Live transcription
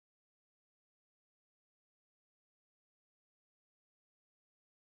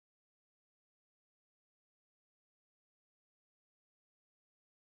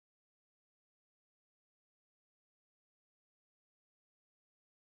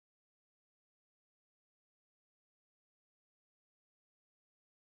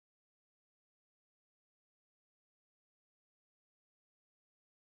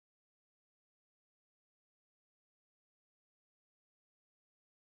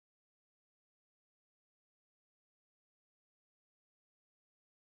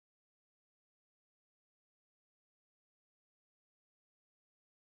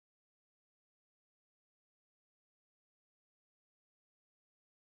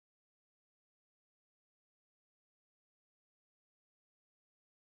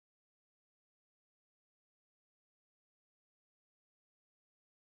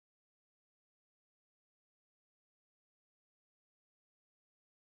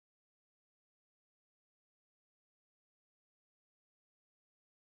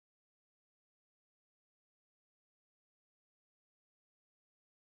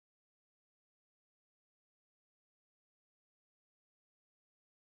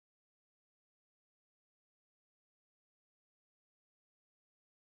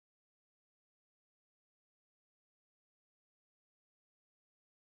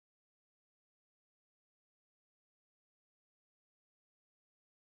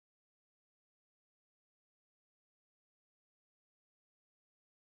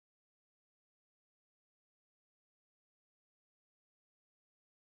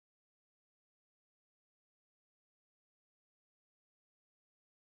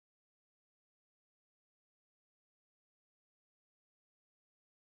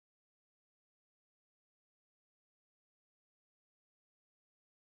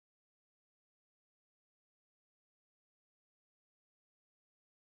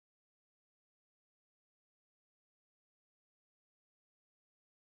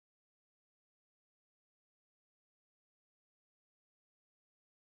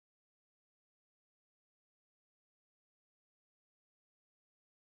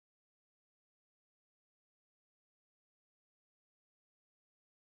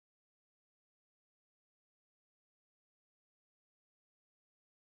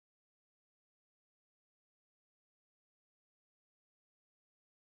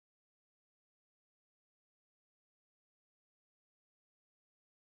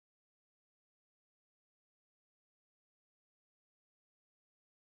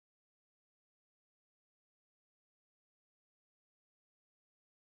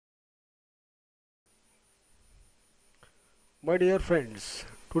My dear friends,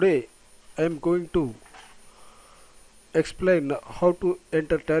 today I am going to explain how to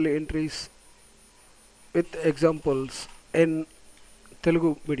enter tally entries with examples in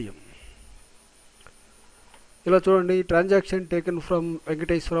Telugu medium. ఇలా చూడండి, transaction taken from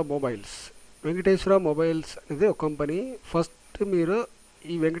Venkateswara mobiles. Venkateswara mobiles అనేది ఒక company. First మీరు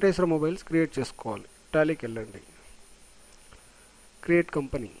ఈ Venkateswara mobiles create చేసుకోవాలి. టాలీకి వెళ్ళండి, create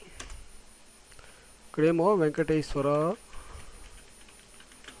company. ఇక్కడేమో Venkateswara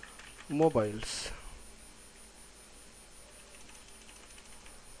mobiles.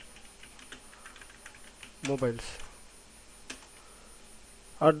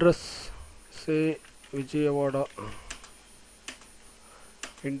 Address సే Vijayawada,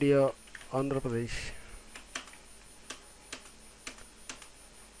 India, Andhra Pradesh.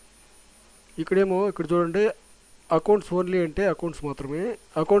 ఇక్కడ చూడండి, అకౌంట్స్ ఓన్లీ అంటే అకౌంట్స్ మాత్రమే,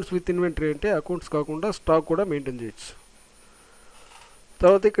 అకౌంట్స్ విత్ ఇన్వెంటరీ అంటే అకౌంట్స్ కాకుండా స్టాక్ కూడా మెయింటైన్ చేయొచ్చు.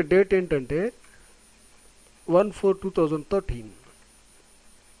 తర్వాత ఇక్కడ డేట్ ఏంటంటే 1/4/2013.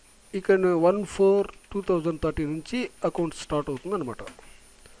 ఇక్కడ 1/4/2013 నుంచి అకౌంట్ స్టార్ట్ అవుతుంది అనమాట.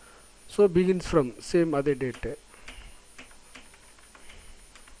 సో బిగిన్స్ ఫ్రమ్ సేమ్ అదే డేట్.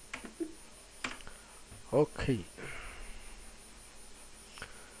 ఓకే,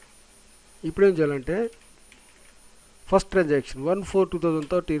 ఇప్పుడేం చేయాలంటే first transaction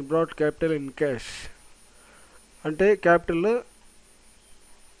 1/4/2013 brought capital in cash అంటే క్యాపిటల్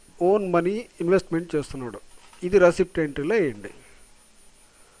ఓన్ మనీ ఇన్వెస్ట్మెంట్ చేస్తున్నాడు. ఇది రెసిప్ట్ ఎంట్రీలో వేయండి.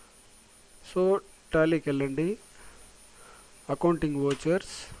 సో టాలీకి వెళ్ళండి, అకౌంటింగ్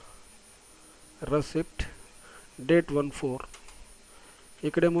వోచర్స్, రెసిప్ట్, డేట్ 1/4.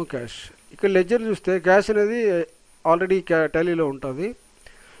 ఇక్కడేమో క్యాష్. ఇక్కడ లెడ్జర్ చూస్తే క్యాష్ అనేది ఆల్రెడీ టాలీలో ఉంటుంది.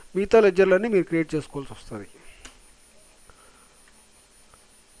 మిగతా లెడ్జర్లన్నీ మీరు క్రియేట్ చేసుకోవాల్సి వస్తుంది.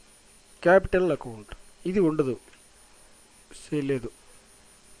 క్యాపిటల్ అకౌంట్ ఇది ఉండదు, చేయలేదు,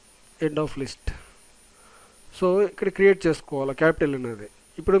 ఎండ్ ఆఫ్ లిస్ట్. సో ఇక్కడ క్రియేట్ చేసుకోవాలి క్యాపిటల్ అనేది.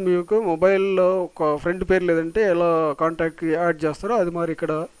 ఇప్పుడు మీకు మొబైల్లో ఒక ఫ్రెండ్ పేరు లేదంటే ఎలా కాంటాక్ట్ యాడ్ చేస్తారో అది మరి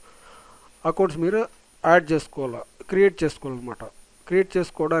ఇక్కడ అకౌంట్స్ మీరు యాడ్ చేసుకోవాలి, క్రియేట్ చేసుకోవాలన్నమాట. క్రియేట్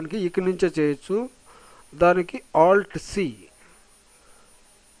చేసుకోవడానికి ఇక్కడి నుంచే చేయొచ్చు. దానికి Alt+C,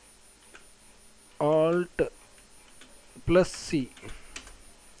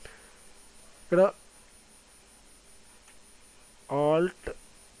 ఇక్కడ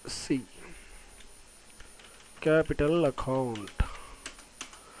Alt+C, capital account.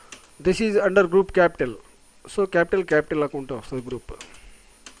 This is under group capital. So capital account of the group.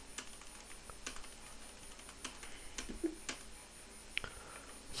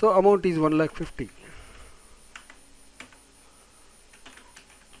 So amount is 1,50,000.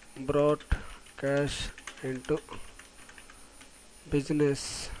 Brought cash into business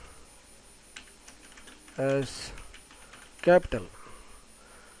as capital.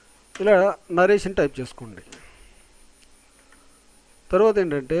 ఇలా నరేషన్ టైప్ చేసుకోండి. తర్వాత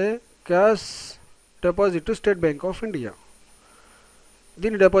ఏంటంటే cash deposit to state bank of India.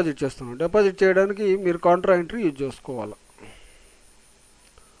 దీన్ని deposit చేస్తున్నాం. Deposit చేయడానికి మీరు Contra entry use చేసుకోవాలి.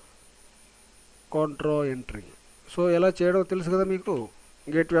 Contra entry so ఎలా చేయడం తెలుసు కదా మీకు.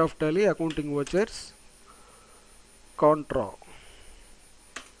 Gateway of Tally, accounting vouchers, Contra.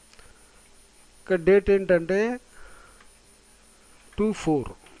 ఇక్కడ డేట్ ఏంటంటే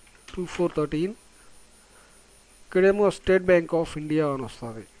 2/4/13. ఇక్కడేమో స్టేట్ బ్యాంక్ ఆఫ్ ఇండియా అని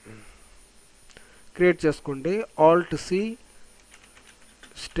వస్తుంది. క్రియేట్ చేసుకోండి. Alt+C,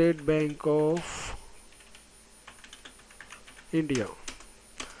 state bank of India.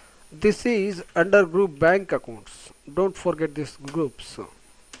 This is under group bank accounts. Don't forget this groups.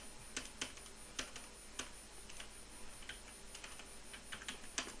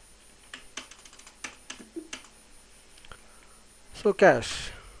 So cash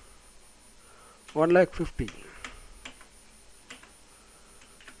 1,50,000.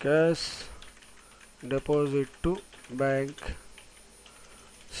 Cash deposit to bank,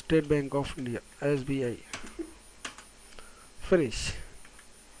 State Bank of India, SBI. Finish.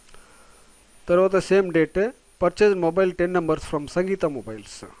 తర్వాత same date purchase mobile 10 numbers from Sangeetha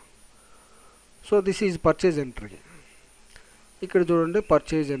mobiles. So this is purchase entry. ఇక్కడ చూడండి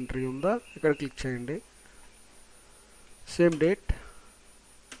purchase entry ఉందా, ఇక్కడ click చేయండి. Same date.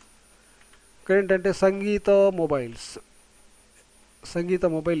 ఇక్కడ ఏంటంటే సంగీత mobiles, సంగీత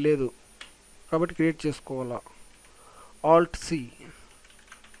mobile లేదు కాబట్టి క్రియేట్ చేసుకోవాలా. Alt+C,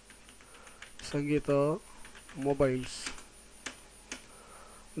 Sangeetha mobiles.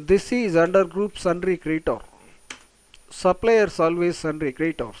 This is under group సన్రీ creator. Suppliers always sundry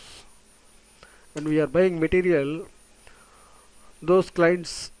creators. When we are buying material, those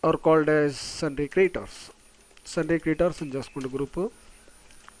clients are called as sundry creators. Sunday creators అని చేసుకోండి group.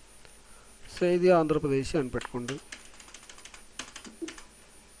 So ఇది ఆంధ్రప్రదేశ్ అని పెట్టుకోండి.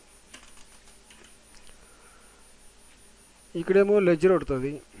 ఇక్కడేమో ledger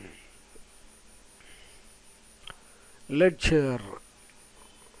అవుతుంది. Ledger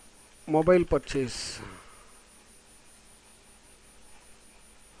mobile purchase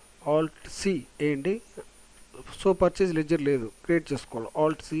Alt C ఏంటి. So purchase ledger లేదు, create చేసుకోవాలి.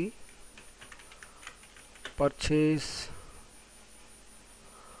 Alt C purchase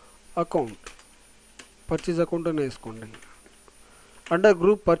account, purchase account అని వేసుకోండి. అండర్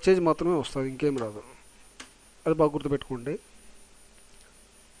గ్రూప్ పర్చేజ్ మాత్రమే వస్తుంది, ఇంకేం రాదు. అది బాగా గుర్తుపెట్టుకోండి.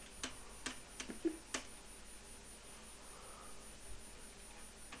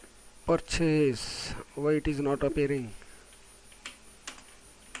 Purchase why it is not appearing.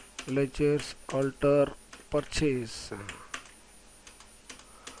 Ledgers alter purchase,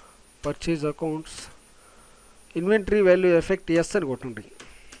 purchase accounts, inventory value effect yes అని కొట్టండి.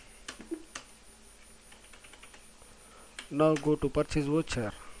 Now go to purchase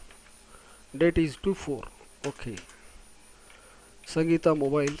voucher, date is 2/4. okay. Sangeeta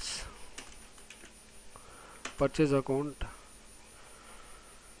mobiles purchase account,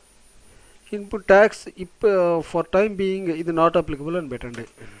 input tax for time being ఇది not applicable అని పెట్టండి.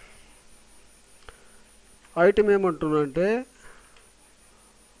 Item ఏమంటున్నానంటే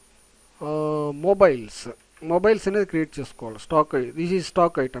mobiles అనేది create చేసుకోవాలి. Stock, this is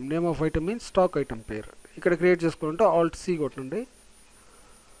stock item, name of item means stock item పేరు. ఇక్కడ create చేసుకోవాలంటే Alt C కొట్టండి,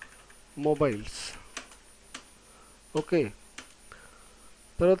 మొబైల్స్. ఓకే,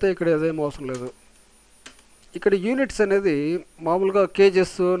 తర్వాత ఇక్కడ అదేం అవసరం లేదు. ఇక్కడ యూనిట్స్ అనేది మామూలుగా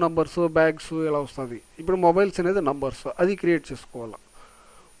కేజెస్, నంబర్స్, బ్యాగ్స్ ఇలా వస్తుంది. ఇప్పుడు మొబైల్స్ అనేది నంబర్స్, అది క్రియేట్ చేసుకోవాలి.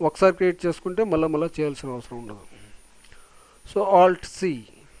 ఒకసారి క్రియేట్ చేసుకుంటే మళ్ళీ చేయాల్సిన అవసరం ఉండదు. So Alt C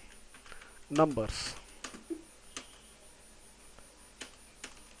numbers.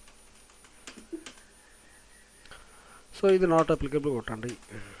 So ఇది నాట్ అప్లికబుల్ కొట్టండి.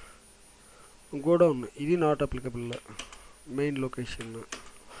 గోడౌన్ ఇది నాట్ అప్లికబుల్, మెయిన్ లొకేషన్.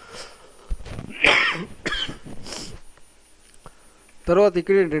 తర్వాత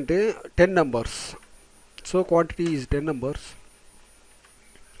ఇక్కడ ఏంటంటే 10 numbers. So quantity is 10 numbers.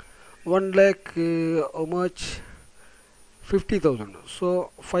 1 lakh how much, 50,000. So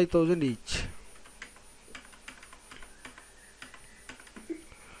 5,000 each.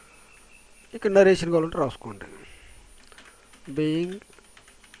 ఇక్కడ నరేషన్ కావాలంటే రాసుకోండి. being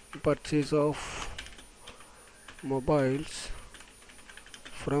purchase of mobiles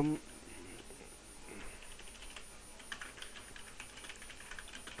from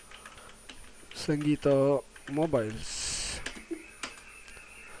Sangeeta mobiles.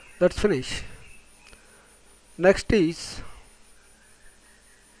 That's finish. Next is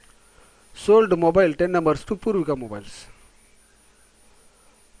sold mobile 10 numbers to Purvika mobiles.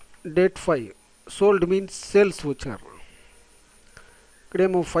 Date 5. Sold means sales voucher.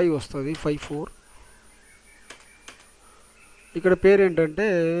 ఇక్కడేమో 5 వస్తుంది, 5/4. ఇక్కడ పేరు ఏంటంటే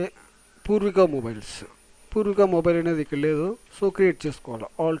Poorvika mobiles. Poorvika mobile అనేది ఇక్కడ లేదు, సో క్రియేట్ చేసుకోవాలి.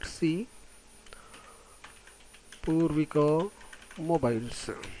 Alt C Poorvika mobiles.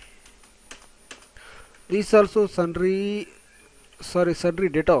 These also సన్రీ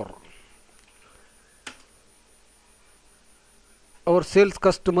debtor. Our sales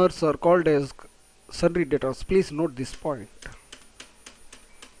customers are called as sundry debtors. Please note this point.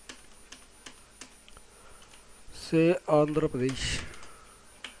 Say Andhra Pradesh.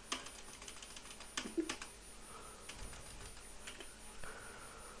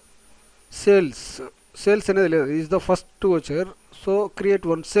 Sales అనేది లేదు, is the first voucher. So create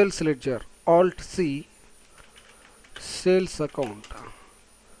one sales ledger. Alt C sales account.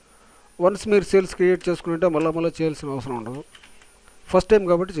 Once మీరు sales create చేసుకుంటే మళ్ళీ చేయాల్సిన అవసరం ఉండదు. First time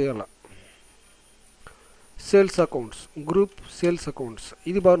కాబట్టి చేయాల. Sales accounts, group sales accounts,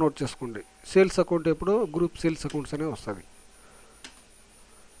 ఇది బాగా నోట్ చేసుకోండి. సేల్స్ అకౌంట్ ఎప్పుడు గ్రూప్ సేల్స్ అకౌంట్స్ అనే వస్తుంది.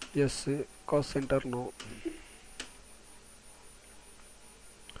 Yes, cost centre no.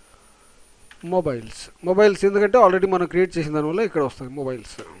 Mobiles ఎందుకంటే ఆల్రెడీ మనం క్రియేట్ చేసిన దానివల్ల ఇక్కడ వస్తుంది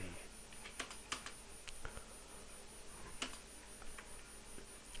mobiles.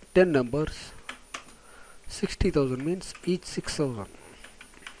 Ten numbers, 60,000 means each 6,000.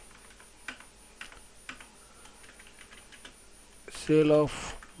 Sale of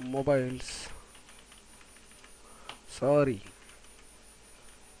mobiles,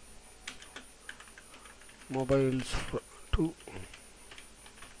 mobiles to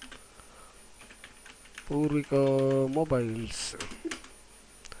Purvika mobiles.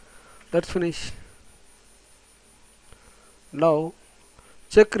 That's finish. Now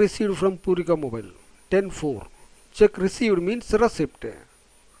check received from Purvika mobile. 10/4. Check received means receipt.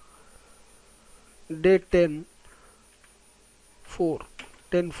 Date 10/4.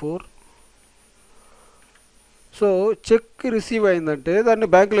 10/4. So check receive అయిందంటే దాన్ని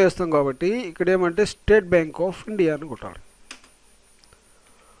బ్యాంకులో వేస్తాం కాబట్టి ఇక్కడ ఏమంటే స్టేట్ బ్యాంక్ ఆఫ్ ఇండియా అని కొట్టాలి.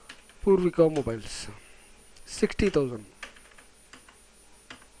 Poorvika mobiles 60,000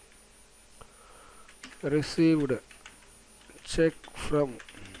 received check from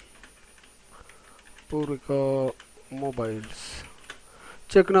Poorvika mobiles.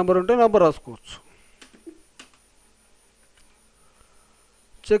 Check number ఉంటే నెంబర్ రాసుకోవచ్చు.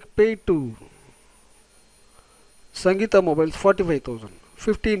 Cheque paid to Sangeetha mobiles 45,000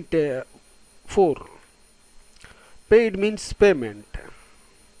 15/4. Paid means payment.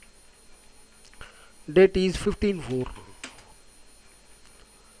 Date is 15/4.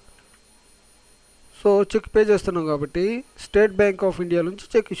 So check pay చేస్తున్నాం కాబట్టి స్టేట్ బ్యాంక్ ఆఫ్ ఇండియా నుంచి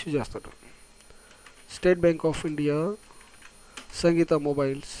చెక్ ఇష్యూ చేస్తాడు. State bank of India Sangeetha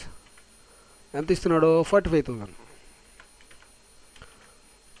mobiles ఎంత ఇస్తున్నాడు? 45,000.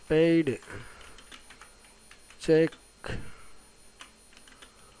 Paid cheque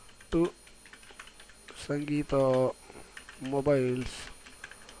to Sangeetha mobiles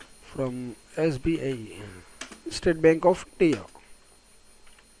from SBI state bank of India.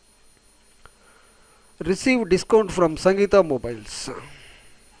 Receive discount from Sangeetha mobiles.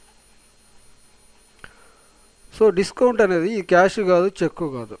 So discount అనేది cash కాదు, check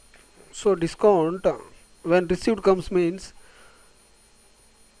కాదు. So discount when received comes means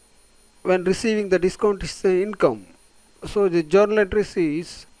when receiving the discount is the income. So the journal entry is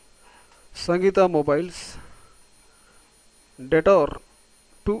Sangeeta Mobiles debtor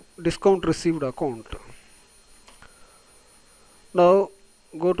to discount received account. Now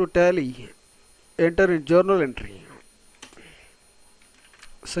go to tally, enter in journal entry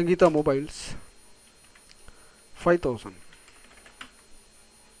Sangeeta Mobiles 5,000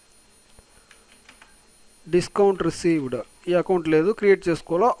 discount received. ఈ account లేదు, create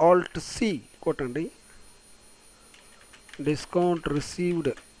చేసుకోవాలా. Alt+C కొట్టండి. Discount received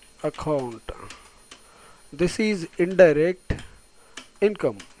account. This is indirect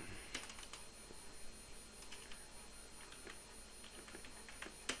income.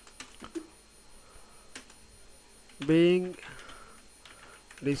 being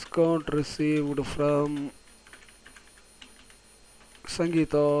discount received from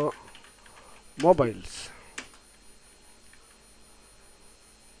Sangeeta Mobiles.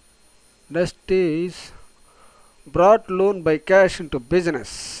 Next is brought loan by cash into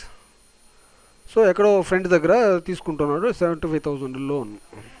business. So ఎక్కడో friend దగ్గర తీసుకుంటున్నాడు 75,000 loan.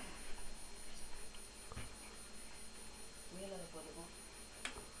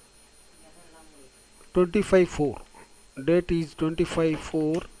 Date is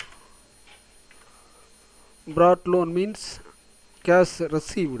 25/4. Brought loan means cash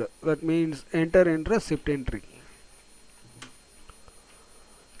received. That means enter in receipt entry.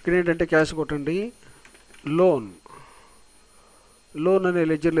 ఇక్కడ ఏంటంటే cash కొట్టండి. Loan అనే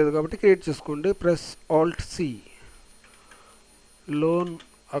ledger లేదు కాబట్టి create చేసుకోండి. Press Alt+C. Loan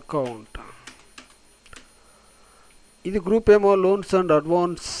account. ఇది గ్రూప్ ఏమో లోన్స్ అండ్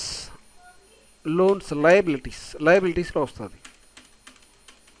అడ్వాన్స్ లోన్స్ లయబిలిటీస్లో వస్తుంది.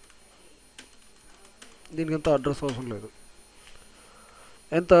 దీనికి ఎంత అడ్రస్ అవసరం లేదు.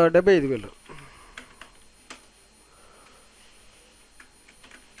 ఎంత? 75,000.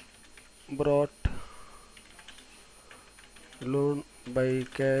 brought loan by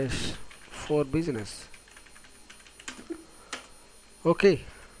cash for business. Okay.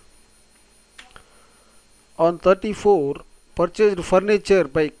 On 34, purchased furniture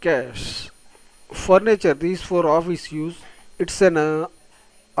by cash. Furniture, these for office use. It's an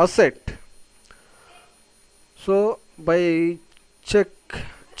asset. So by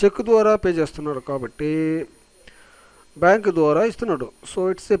check ద్వారా pay చేస్తున్నాడు కాబట్టి బ్యాంక్ ద్వారా ఇస్తున్నాడు. So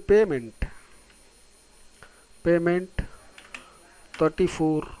it's a payment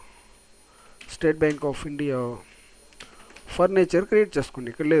 34 state bank of India. Furniture create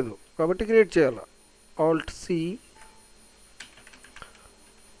చేసుకోండి. ఇక్కడ లేదు కాబట్టి create చేయాలి. Alt+C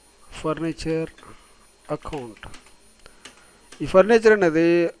furniture account. ఈ ఫర్నిచర్ అనేది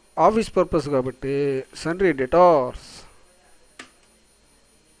ఆఫీస్ పర్పస్ కాబట్టి సన్రీ డెటార్స్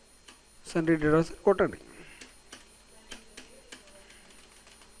కొట్టండి.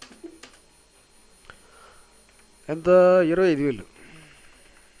 ఎంత? 25,000.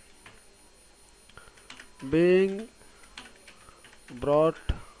 being brought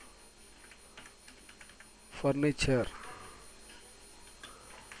furniture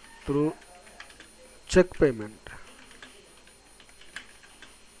through check payment.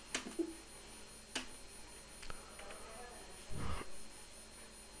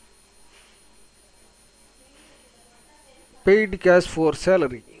 paid cash for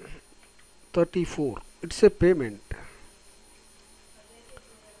salary 34, it's a payment.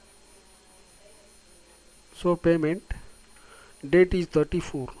 So payment date is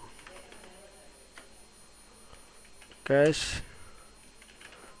 34, cash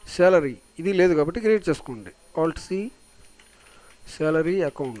salary ఇది లేదు కాబట్టి క్రియేట్ చేసుకోండి. alt c salary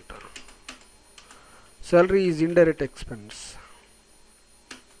account. Salary is indirect expense.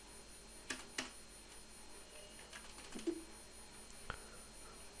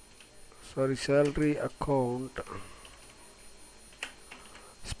 Sorry, salary account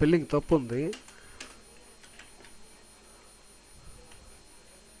spelling తప్పు ఉంది.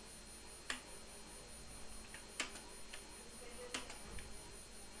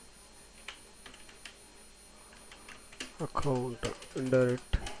 Account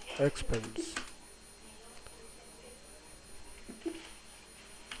indirect expense.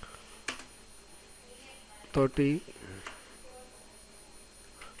 $30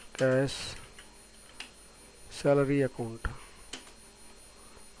 cash salary account.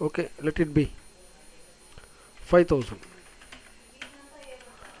 Okay, let it be 5,000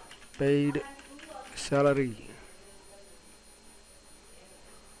 paid salary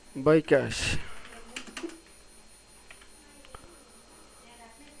by cash.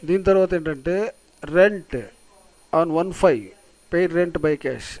 దీని తర్వాత ఏంటంటే rent on 1/5 paid rent by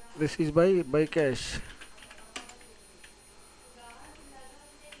cash. This is by cash.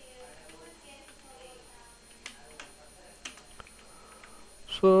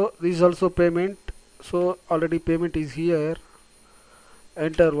 So this is also payment. So already payment is here.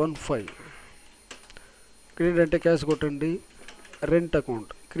 Enter 1/5. Create అంటే cash కొట్టండి. Rent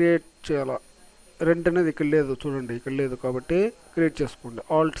account create చేయాలా. Rent అనేది ఇక్కడ లేదు చూడండి, ఇక్కడ లేదు కాబట్టి క్రియేట్ చేసుకోండి.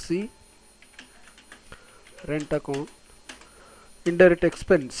 alt c rent account indirect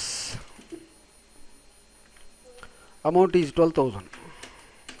expense amount is 12,000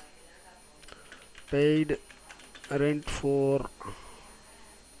 paid rent for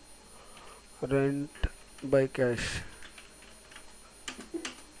rent by cash.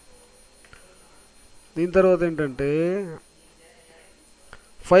 దీని తర్వాత ఏంటంటే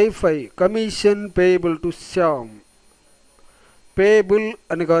 5/5 commission payable to Shyam. Payable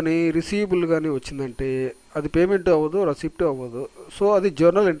అని కానీ రిసీవబుల్ కానీ వచ్చిందంటే అది పేమెంట్ అవ్వదు, రసిప్ట్ అవ్వదు. సో అది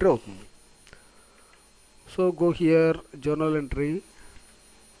జర్నల్ ఎంట్రీ అవుతుంది. So go here journal entry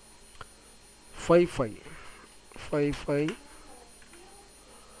 5/5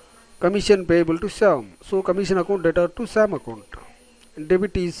 commission payable to Shyam. So commission account data to Shyam account.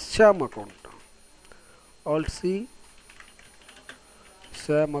 Debit is Shyam account. alt c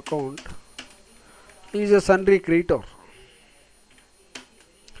Sam account is a sundry creditor.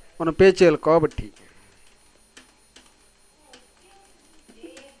 మనం పే చేయాలి కాబట్టి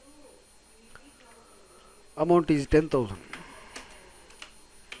amount is 10,000.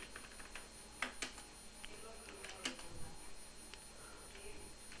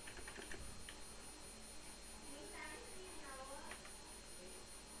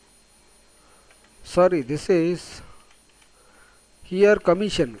 Sorry, this is here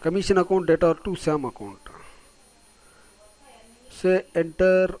commission account data to Sam account. Say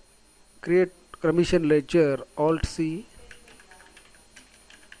enter create commission ledger alt c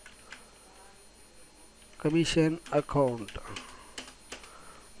commission account.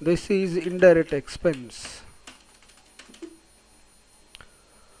 This is indirect expense.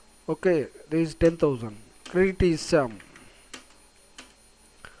 Okay, this is 10,000. Credit is Sam.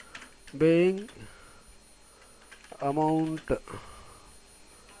 Being amount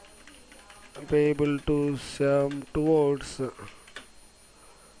payable to Sam towards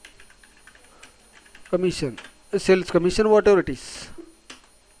commission, sales commission, whatever it is.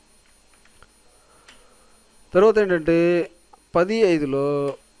 తర్వాత ఏంటంటే 15లో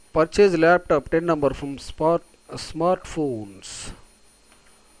purchase laptop 10 number from smart phones.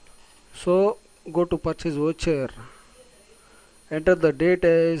 So go to purchase voucher, enter the date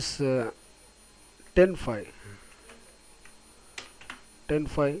as 10/5.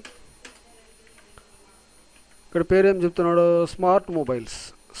 ఇక్కడ పేరు ఏం చెప్తున్నాడు, smart mobiles.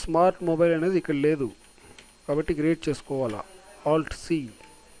 Smart mobile అనేది ఇక్కడ లేదు కాబట్టి క్రియేట్ చేసుకోవాలా. alt c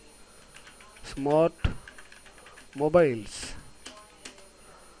smart mobiles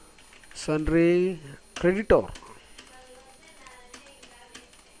సన్రీ creditor.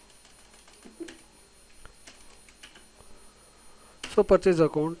 So purchase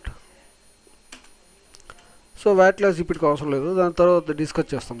account. So VAT class ఇప్పటికి అవసరం లేదు, దాని తర్వాత డిస్కస్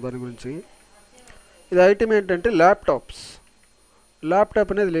చేస్తాం దాని గురించి. ఇది ఐటమ్ ఏంటంటే ల్యాప్టాప్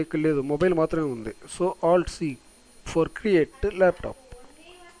అనేది లేదు, మొబైల్ మాత్రమే ఉంది. So alt c for create laptop.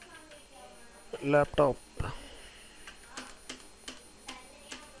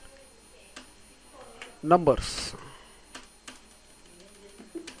 numbers.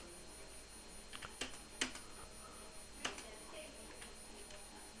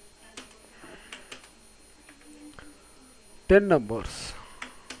 Ten numbers.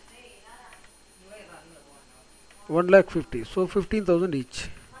 1,50,000. So 15,000 each.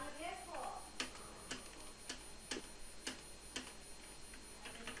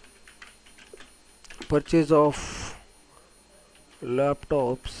 Purchase of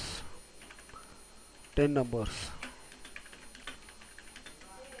laptops. 10 numbers.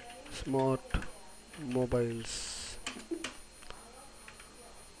 Smart mobiles.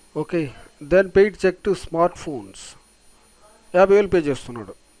 Okay. Then paid check to smartphones. 50,000 pay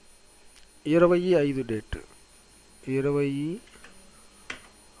చేస్తున్నాడు. 25 date.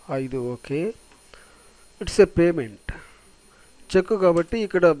 25 okay. It's a payment. Check కాబట్టి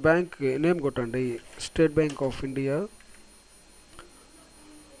ఇక్కడ bank name కొట్టండి. State bank of India.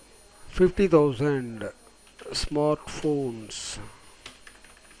 50,000 smart phones.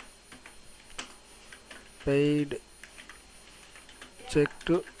 Paid cheque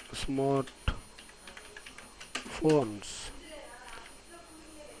to smart phones.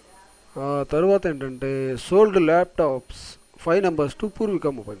 తర్వాత ఏంటంటే sold laptops 5 numbers to Poorvika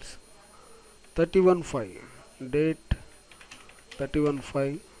mobiles. 31/5 date.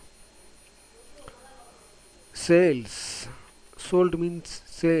 31/5 sales. Sold means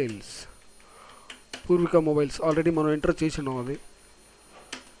sales. Poorvika mobiles already మనం enter చేసినాం అది.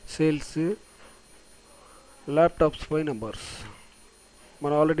 Sales laptops 5 numbers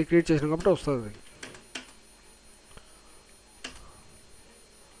మనం already create చేసినాం కాబట్టి వస్తుంది.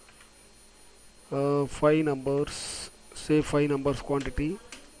 Five numbers, say 5 numbers quantity.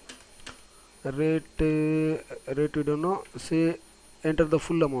 Rate we don't know. Say enter the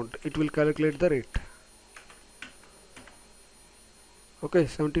full amount. It will calculate the rate. Okay,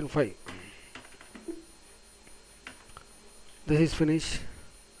 17/5. This is finished.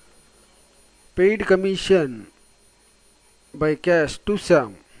 Paid commission by cash to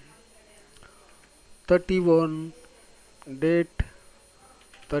Sam. 31 date.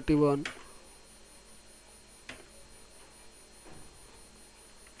 31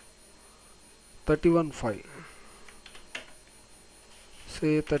 31/5.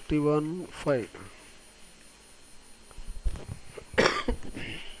 Say 31/5.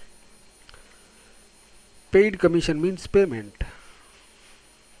 Paid commission means payment.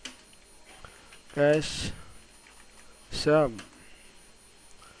 Cash Sam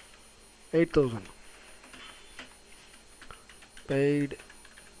 8,000. Paid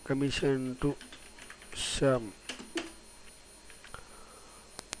commission to Sam.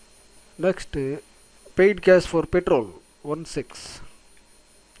 Next, paid cash for petrol 16.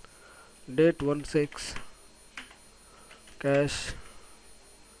 Date 16. Cash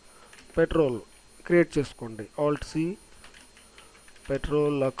petrol create చేసుకోండి. Alt C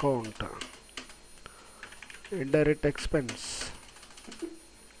petrol account. Indirect expense.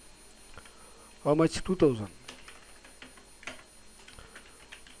 How much? 2,000.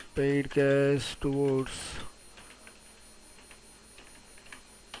 Paid cash towards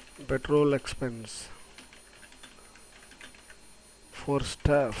petrol expense for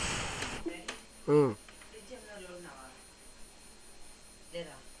staff.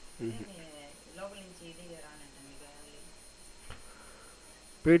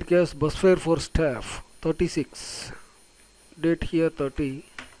 Paid cash bus fare for staff 36. Date here 30.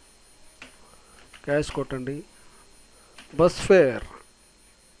 Cash కొట్టండి. Bus fare.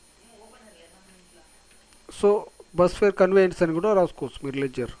 So bus fare conveyance అని కూడా రాసుకోవచ్చు మీరు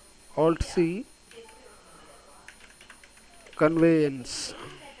ledger. Alt C conveyance.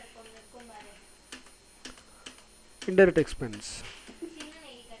 Indirect expense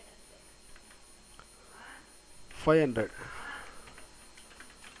 500.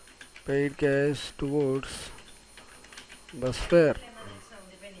 Paid cash towards bus fare.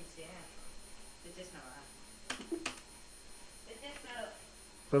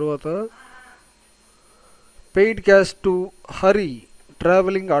 తర్వాత paid cash to hurry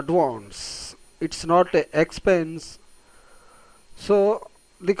traveling advance. It's not a expense. So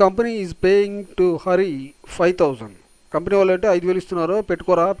the company is paying to hurry 5,000. Company వాళ్ళు అంటే 5,000 ఇస్తున్నారు,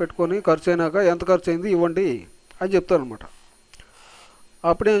 పెట్టుకొని ఖర్చు అయినాక ఎంత ఖర్చు అయింది ఇవ్వండి అని చెప్తారు అనమాట.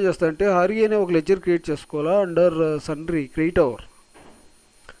 అప్పుడు ఏం చేస్తారంటే హరి అనే ఒక లెడ్జర్ క్రియేట్ చేసుకోవాలా. అండర్ సన్రీ క్రియేటర్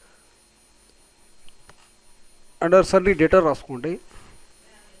అండర్ సన్రీ డేటా రాసుకోండి.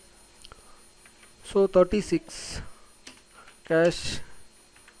 సో 36 క్యాష్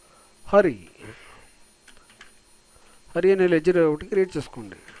హరి అనే లెడ్జర్ ఒకటి క్రియేట్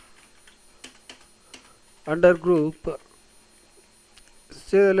చేసుకోండి. అండర్ గ్రూప్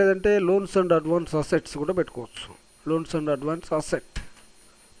లేదంటే లోన్స్ అండ్ అడ్వాన్స్ అసెట్స్ కూడా పెట్టుకోవచ్చు. లోన్స్ అండ్ అడ్వాన్స్ అసెట్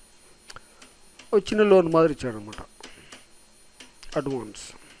వచ్చిన లోన్ మాదిరి ఇచ్చాడు అనమాట. Advance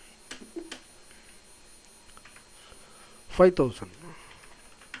 5,000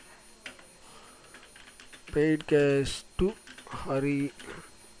 paid cash to hurry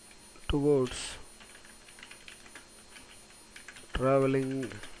towards traveling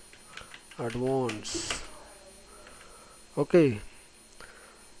advance. Okay,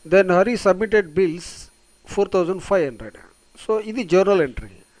 then hurry submitted bills 4,500. so ఇది journal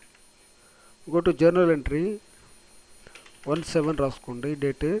entry. go to journal entry 17 రాసుకోండి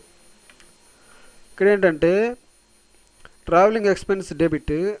date. ఇక్కడ ఏంటంటే ట్రావెలింగ్ ఎక్స్పెన్స్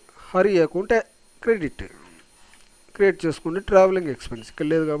డెబిట్, హరీ అకౌంట్ క్రెడిట్. క్రియేట్ చేసుకోండి travelling expense, ఇక్కడ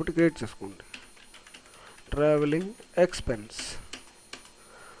లేదు కాబట్టి క్రియేట్ చేసుకోండి travelling expense.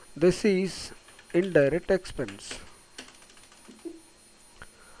 This is indirect expense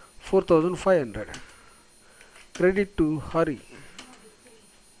 4,500 credit to hurry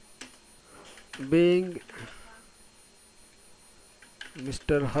being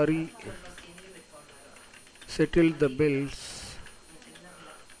Mr. Hari settled the bills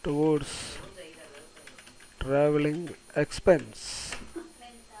towards traveling expense.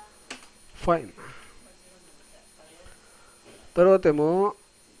 Fine. తర్వాత ఏమో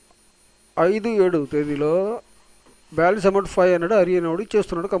 5/7 తేదీలో బ్యాలెన్స్ అమౌంట్ 500 హరి అనేవాడు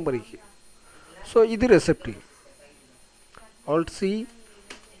చేస్తున్నాడు కంపెనీకి. సో ఇది receipt. Alt C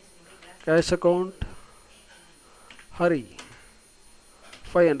cash account Hari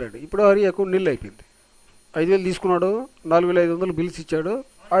 500. ఇప్పుడు హరి అకౌంట్ నిల్ అయిపోయింది. 5,000 తీసుకున్నాడు, 4,500 బిల్స్ ఇచ్చాడు,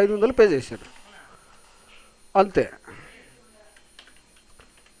 500 పే చేశాడు, అంతే.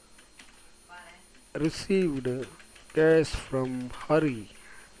 Received cash from Hari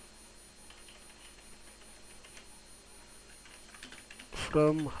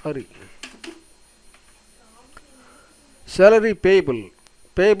salary payable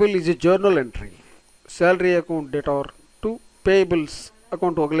is a journal entry. salary account debtor to payables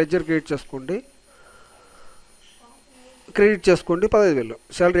account ఒక లెడ్జర్ క్రియేట్ చేసుకోండి, 15,000.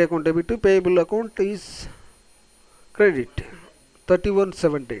 Salary account debit, payable account is credit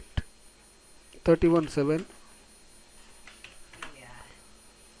 3178. 31,700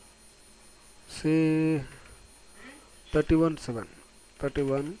 say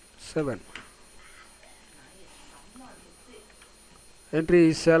 31,700 entry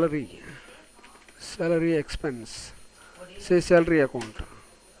is salary expense. say salary account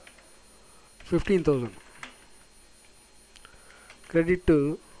 15,000 credit to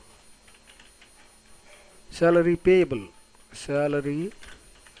salary payable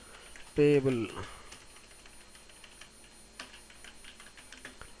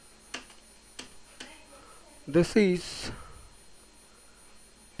this is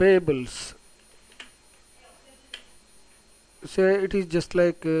payables. say it is just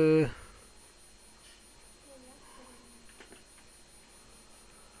like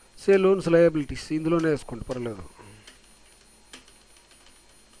say loans liabilities ఇందులోనే వేసుకోండి పర్లేదు.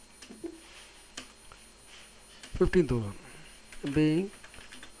 $15,000 being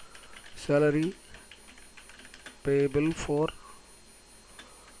salary payable for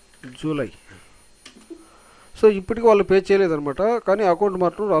July. So ఇప్పటికి వాళ్ళు pay చేయలేదన్నమాట, కానీ account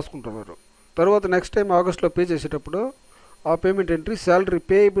మాత్రం రాసుకుంటున్నారు. తర్వాత next time ఆగస్ట్లో పే చేసేటప్పుడు ఆ పేమెంట్ ఎంట్రీ శాలరీ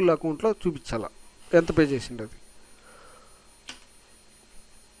పేయబుల్ అకౌంట్లో చూపించాలా ఎంత పే చేసింది అది.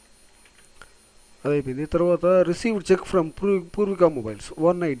 అదైపోయింది. తర్వాత received check from Poorvika mobiles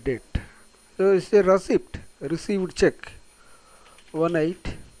 1/8 date. రసిప్ట్ received check 1/8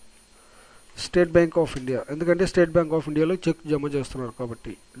 state bank of India. ఎందుకంటే స్టేట్ బ్యాంక్ ఆఫ్ ఇండియాలో చెక్ జమ చేస్తున్నారు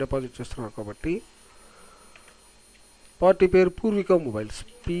కాబట్టి, డిపాజిట్ చేస్తున్నారు కాబట్టి. పార్టీ పేరు Poorvika mobiles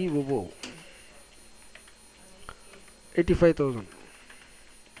POO 85,000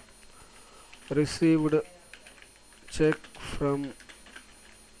 received check from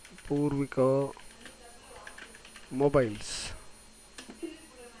Poorvika mobiles.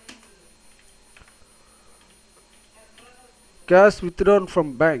 Cash withdrawn from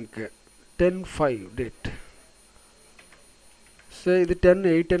bank 10/5 date. say ఇది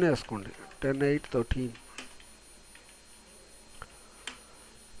 10/8 అనే వేసుకోండి 10/8/13.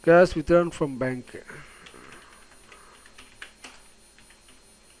 cash withdrawn from bank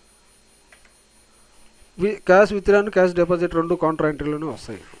cash withdrawn cash deposit రెండు కౌంటర్ ఎంట్రీలోనే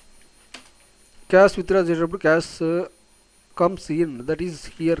వస్తాయి. cash withdraw చేసేటప్పుడు cash comes in, that is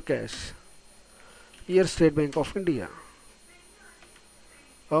here cash, here State Bank of India.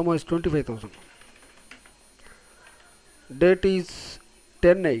 How much? 25,000. date is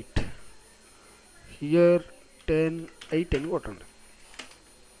 10/8, here 10/8 అని కొట్టండి.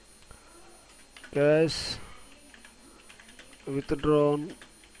 cash withdrawn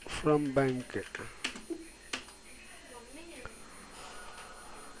from bank.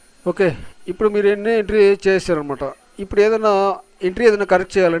 Okay, ఇప్పుడు మీరు ఎన్ని entry చేశారనమాట. ఇప్పుడు ఏదైనా ఎంట్రీ ఏదైనా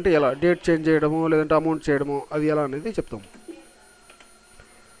కరెక్ట్ చేయాలంటే ఎలా, డేట్ చేంజ్ చేయడము లేదంటే అమౌంట్ చేయడము అది ఎలా అనేది చెప్తాము.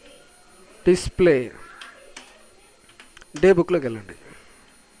 డిస్ప్లే డే బుక్లోకి వెళ్ళండి.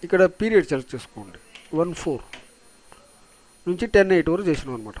 ఇక్కడ పీరియడ్ సెలెక్ట్ చేసుకోండి. 1/4 నుంచి 10/8 వరకు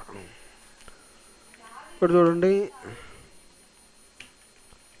చేసినాం అనమాట. ఇక్కడ చూడండి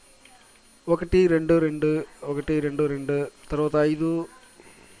 1 2 2 1 2 2 తర్వాత 5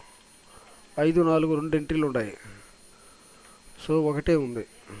 5 4 2 ఎంట్రీలు ఉన్నాయి. సో ఒకటే ఉంది.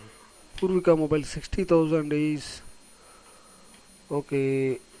 Poorvika mobile 60,000 is okay.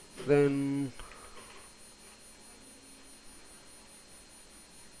 Then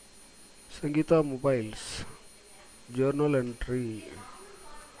Sangeetha mobiles journal entry.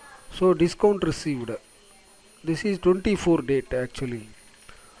 So discount received, this is 24 date actually.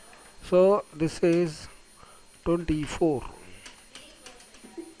 So this is 24,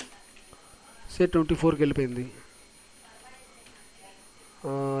 say 24 కి వెళ్ళిపోయింది.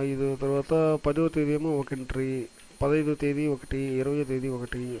 ఇది తర్వాత 10వ తేదీ ఏమో ఒక ఎంట్రీ, 15వ తేదీ ఒకటి, 20వ తేదీ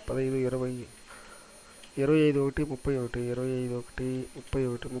ఒకటి, 15 20 25 ఒకటి, 31 25 ఒకటి,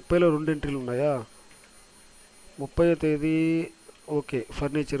 31 30లో 2 ఎంట్రీలు ఉన్నాయా. 30వ తేదీ ఓకే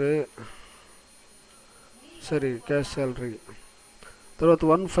ఫర్నిచర్, సరే క్యాష్ శాలరీ. తర్వాత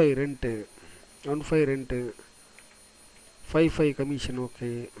 1/5 రెంట్, 1/5 రెంట్, 5/5 కమిషన్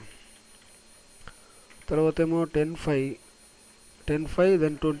ఓకే. తర్వాత ఏమో 10/5 then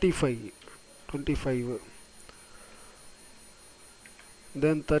 25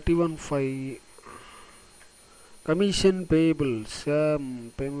 then 31/5 commission payables.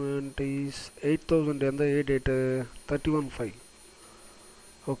 Payment is 8,000. ఎంత ఏ డేట్ 31/5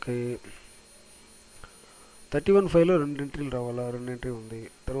 ఓకే. 31/5లో 2 ఎంట్రీలు రావాలా, 2 ఎంట్రీ ఉంది.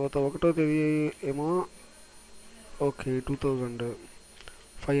 తర్వాత 1వ తేదీ ఏమో ఓకే 2,000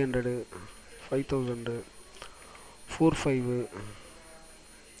 500 5,000 4/5.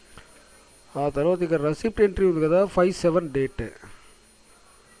 ఆ తర్వాత ఇక్కడ రసిప్ట్ ఎంట్రీ ఉంది కదా 5/7 డేట్.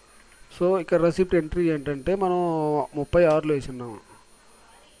 సో ఇక్కడ రసిప్ట్ ఎంట్రీ ఏంటంటే మనం 36లో వేసినాము,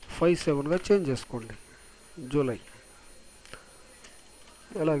 5/7గా చేంజ్ చేసుకోండి. జూలై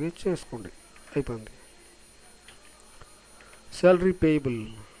అలాగే చేసుకోండి, అయిపోయింది. Salary payable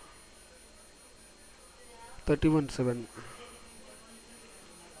 31/7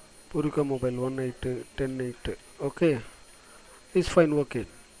 Poorvika mobile 1/8 10/8 okay is fine okay.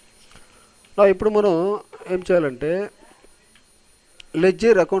 ఇప్పుడు మనం ఏం చేయాలంటే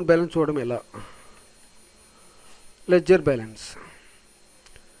లెడ్జర్ అకౌంట్ బ్యాలెన్స్ చూడడం ఎలా. లెడ్జర్ బ్యాలెన్స్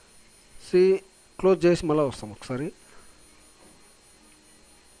క్లోజ్ చేసి మళ్ళీ వస్తాం ఒకసారి.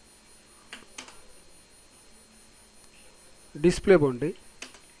 డిస్ప్లే పోండి,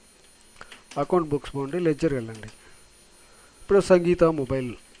 అకౌంట్ బుక్స్ పోండి, లెడ్జర్ వెళ్ళండి. ఇప్పుడు సంగీత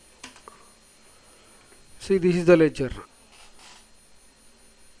mobile this is the ledger.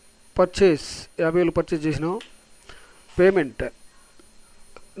 Purchase 50,000 purchase చేసినాం. పేమెంట్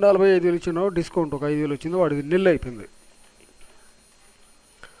 45,000 ఇచ్చినావు, డిస్కౌంట్ ఒక 5,000 వచ్చింది, వాడిది నిల్ అయిపోయింది.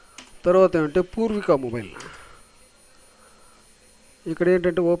 తర్వాత ఏమంటే పూర్విక మొబైల్, ఇక్కడ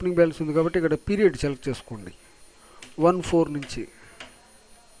ఏంటంటే ఓపెనింగ్ బ్యాలెన్స్ ఉంది కాబట్టి ఇక్కడ పీరియడ్ సెలెక్ట్ చేసుకోండి. 1/4 నుంచి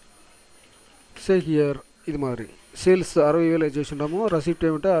సే హియర్ ఇది మరి సేల్స్ 60,000 చేసినాము. రసీప్ట్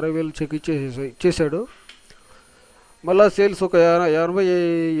ఏమంటే 60,000 చెక్ ఇచ్చేసాడు. మళ్ళీ సేల్స్ ఒక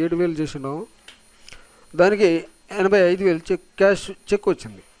 87,000 చేసినాము, దానికి 85,000 క్యాష్ చెక్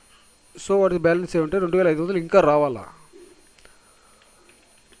వచ్చింది. సో వాటి బ్యాలెన్స్ ఏమంటే 2,500 ఇంకా రావాలా.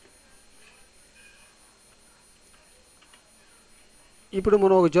 ఇప్పుడు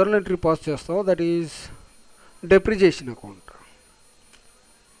మనం ఒక జర్నల్ ఎంట్రీ పాస్ చేస్తాం, that is డెప్రిజియేషన్ account.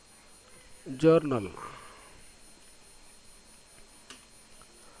 Journal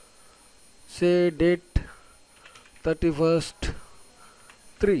say date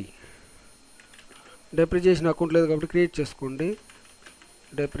 31/3. డెప్రిజియేషన్ account లేదు కాబట్టి క్రియేట్ చేసుకోండి.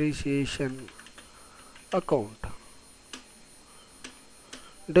 depreciation account.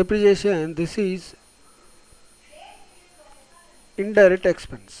 Depreciation, this is indirect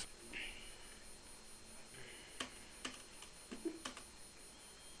expense.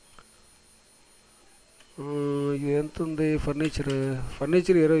 ఇది ఎంత ఉంది? ఫర్నిచర్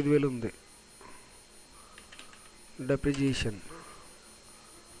 25,000 ఉంది. depreciation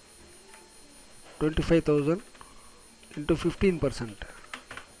 25,000 into 15%.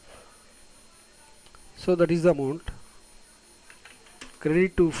 So that is the amount.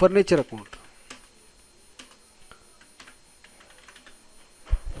 Credit to furniture account.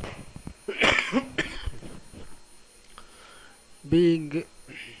 being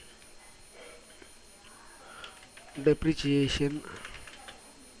depreciation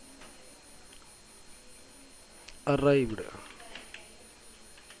arrived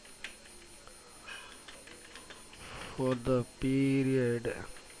for the period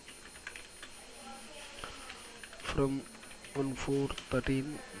from 1/4/13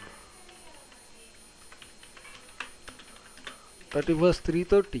 31st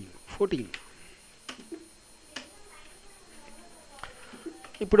 3/13/14.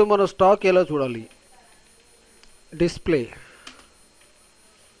 ఇప్పుడు మనం stock ఎలా చూడాలి? Display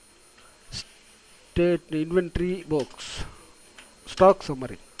state inventory box stock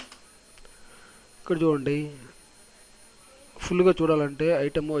summary. ఇక్కడ చూడండి, ఫుల్గా చూడాలంటే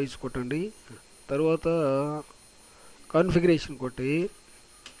ఐటమ్ వైజ్ కొట్టండి, తర్వాత కాన్ఫిగరేషన్ కొట్టి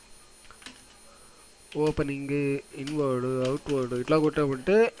ఓపెనింగ్, ఇన్వర్డ్, అవుట్వర్డ్ ఇట్లా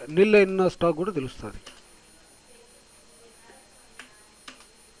కొట్టామంటే నిల్ అయిన స్టాక్ కూడా తెలుస్తుంది.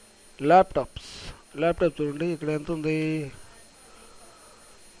 ల్యాప్టాప్ చూడండి, ఇక్కడ ఎంత ఉంది?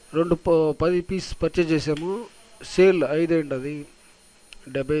 10 పీస్ పర్చేజ్ చేసాము, సేల్ 5 అయింది, అది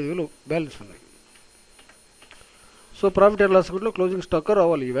 75,000 బ్యాలెన్స్ ఉంది. సో ప్రాఫిట్ అండ్ లాస్ అకౌంట్లో క్లోజింగ్ స్టాక్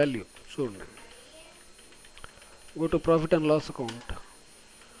రావాలి ఈ వాల్యూ. చూడండి, go to profit and loss account,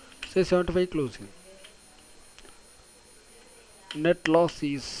 say 75 closing. Net loss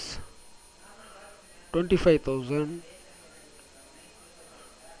is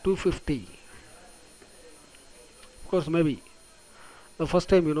 25,250. Of course, maybe the first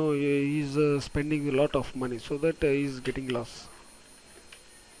time he is spending a lot of money, so that he is getting loss.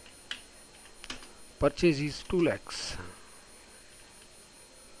 Purchase is 2 lakhs.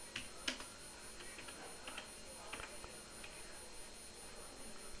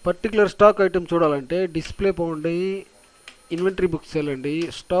 Particular stock item చూడాలంటే display పోండి, inventory books వెళ్ళండి,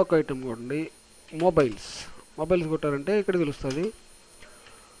 stock item కొట్టండి, mobiles కొట్టారంటే ఇక్కడ తెలుస్తుంది.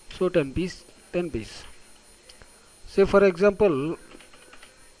 So 10 piece. Say for example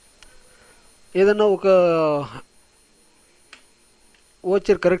ఏదన్నా ఒక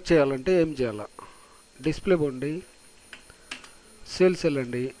voucher correct చేయాలంటే ఏం చేయాలా? డిస్ప్లే పోండి, సేల్స్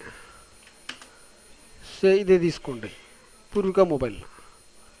వెళ్ళండి, సే ఇదే తీసుకోండి, పూర్విక మొబైల్.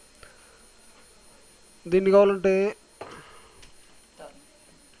 దీన్ని కావాలంటే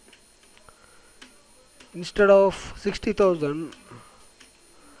instead of 60,000,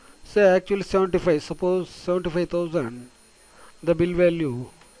 say actually 75, suppose 75,000, the bill value,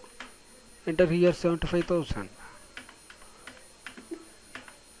 enter here 75,000.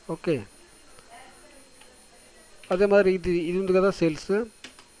 Okay, అదే మరి ఇది ఉంది కదా సేల్స్,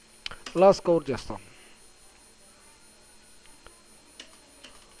 లాస్ కవర్ చేస్తాం.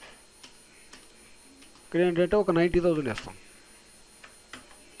 ఇక్కడ ఏంటంటే ఒక 90,000 వేస్తాం.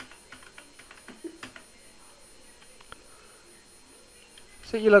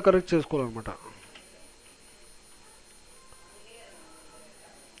 సో ఇలా కరెక్ట్ చేసుకోవాలన్నమాట.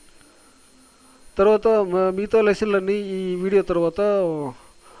 తర్వాత మిగతా లెసన్లన్నీ ఈ వీడియో తర్వాత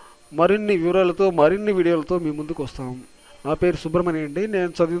మరిన్ని వివరాలతో మరిన్ని వీడియోలతో మీ ముందుకు వస్తాం. నా పేరు సుబ్రహ్మణ్యం అండి.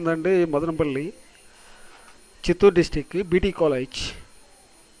 నేను చదివిందండి Madanapalle, Chittoor district, BT college.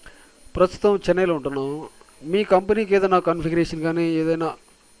 ప్రస్తుతం చెన్నైలో ఉంటున్నాం. మీ కంపెనీకి ఏదైనా కాన్ఫిగరేషన్ కానీ ఏదైనా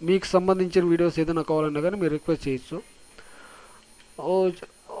మీకు సంబంధించిన వీడియోస్ ఏదైనా కావాలన్నా కానీ మీరు రిక్వెస్ట్ చేయొచ్చు.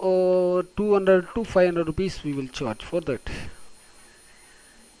 200 to 500 rupees we will charge for that.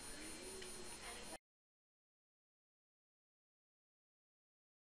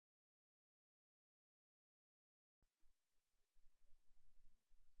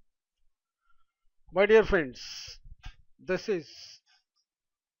 My dear friends,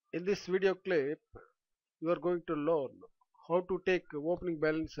 in this video clip you are going to learn how to take opening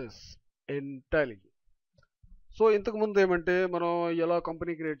balances in Tally. So ఇంతకు ముందు ఏమంటే మనం ఎలా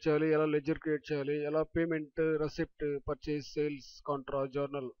కంపెనీ క్రియేట్ చేయాలి, ఎలా లెడ్జర్ క్రియేట్ చేయాలి, ఎలా payment, receipt, purchase, sales, Contra,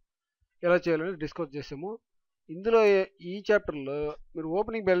 journal ఎలా చేయాలని డిస్కస్ చేసాము. ఇందులో ఈ చాప్టర్లో మీరు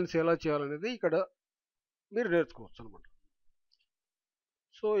ఓపెనింగ్ బ్యాలెన్స్ ఎలా చేయాలనేది ఇక్కడ మీరు నేర్చుకోవచ్చు అనమాట.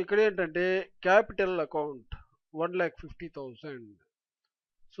 సో ఇక్కడ ఏంటంటే capital account 1,50,000.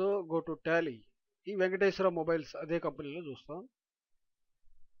 So go to Tally. ఈ వెంకటేశ్వర మొబైల్స్ అదే కంపెనీలో చూస్తాం.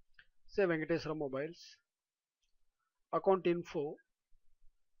 సే Venkateswara mobiles, account info,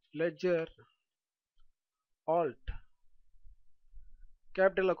 ledger, Alt,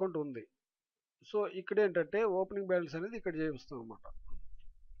 capital account ఉంది. సో ఇక్కడ ఏంటంటే ఓపెనింగ్ బ్యాలెన్స్ అనేది ఇక్కడ చేపిస్తాం అన్నమాట.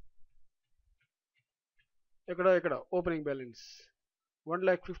 ఇక్కడ opening balance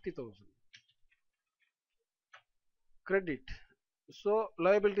 1,50,000. Credit. So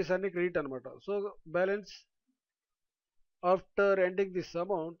liabilities అన్ని క్రెడిట్ అనమాట. So balance after ending this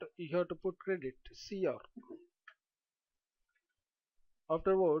amount you have to put credit, CR.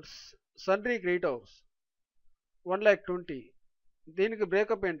 afterwards sundry creditors 1,20,000. దీనికి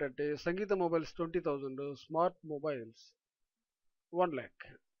బ్రేకప్ ఏంటంటే సంగీత mobiles 20,000, smart mobiles 1 lakh.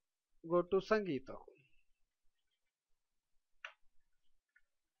 Go to Sangeeta.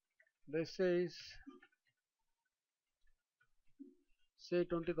 This is say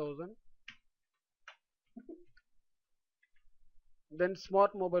 20,000. Then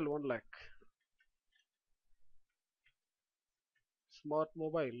smart mobile 1 lakh. Smart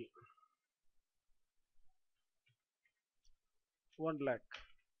mobile 1 lakh.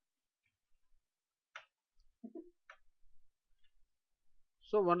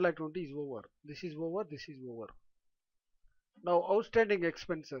 So 1,20,000 is over. This is over. This is over. Now outstanding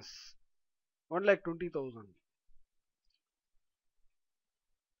expenses 1,20,000.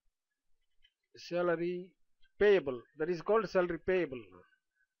 Salary payable. That is called salary payable.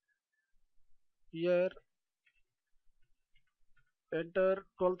 Here enter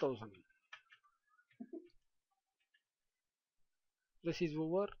 12,000. This is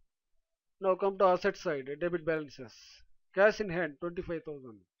over. Now come to asset side. Debit balances. Cash in hand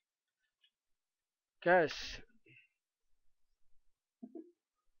 25,000. Cash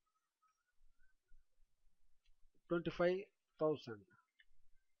 25,000.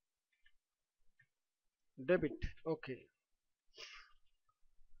 Debit. Okay.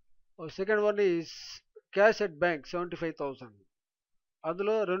 Second one is cash at bank 75,000.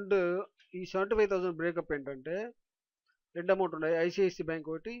 అందులో ఈ 75,000 breakup ఏంటంటే రెండు amount ఉన్నాయి. ICICI bank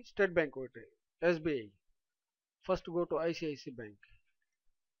ఒకటి, state bank ఒకటి, SBI. First go to ICICI bank.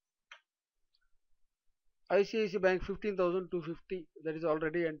 ICICI Bank 15,250, that is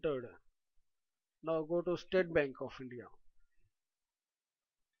already entered. Now go to State Bank of India.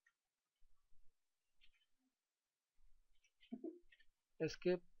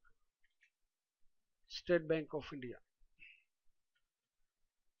 Escape. State Bank of India.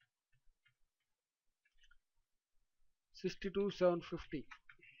 $62,750.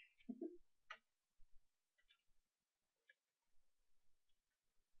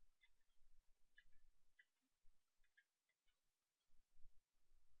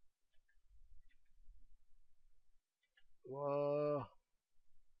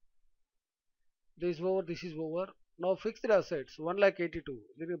 This is over. This is over. Now fixed assets 1,82,000.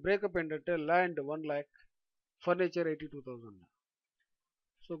 Then breakup ఏంటంటే land 1 lakh, furniture 82,000.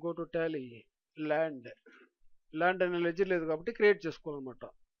 So go to tally land. Land అనే ledger లేదు కాబట్టి create చేసుకోవాలన్నమాట.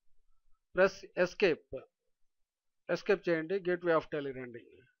 Press escape చేయండి. Gateway of Tally రండి.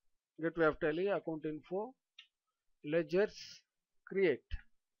 Gateway of Tally, account info, ledgers, create,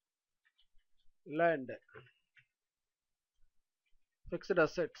 land, fixed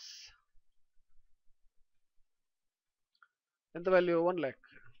assets. ఎంత value? 1 lakh.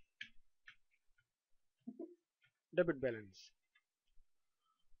 Debit balance.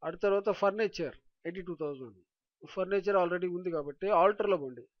 ఆ తర్వాత ఫర్నిచర్ 82,000. ఫర్నిచర్ ఆల్రెడీ ఉంది కాబట్టి ఆల్టర్లో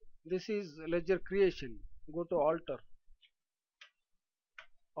పోండి. This is ledger creation. Go to alter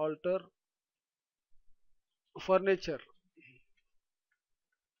furniture.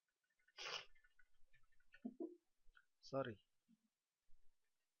 Sorry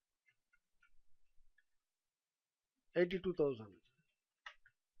 82,000.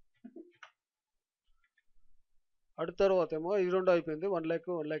 అటు తర్వాత ఏమో ఇది రెండు అయిపోయింది. 1 lakh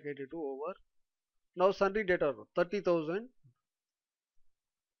 1,82,000 over. Now sundry debtor 30,000.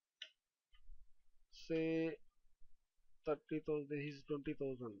 Say 30,000. This is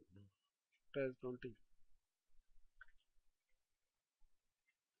 20,000. Times 20.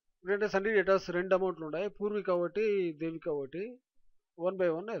 ఇప్పుడంటే సన్రీ డేటాస్ రెండు అమౌంట్లు ఉన్నాయి. పూర్విక ఒకటి, దేవిక ఒకటి. 1 by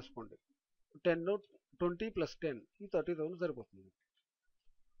 1 వేసుకోండి. 10, 20 plus 10. ఈ 30,000 సరిపోతుంది.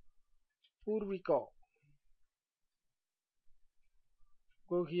 పూర్విక.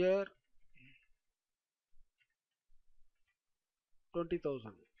 Go here.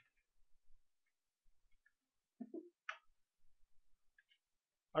 20,000.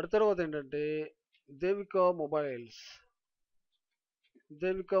 అటు తర్వాత ఏంటంటే దేవిక మొబైల్స్.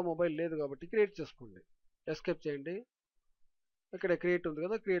 దేవిక మొబైల్ లేదు కాబట్టి క్రియేట్ చేసుకోండి. ఎస్కేప్ చేయండి. ఇక్కడ క్రియేట్ ఉంది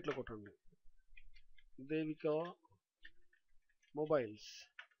కదా, క్రియేట్లో కొట్టండి. Devika mobiles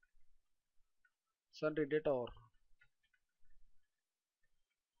సన్రీ debtor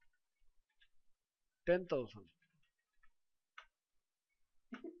 10,000.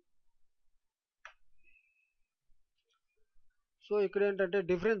 సో ఇక్కడ ఏంటంటే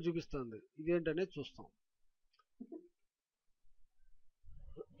డిఫరెన్స్ చూపిస్తుంది. ఇదేంటనేది చూస్తాం.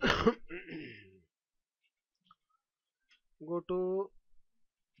 go to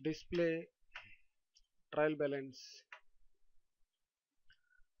display, trial balance,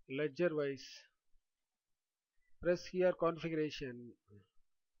 ledger wise, Press here configuration,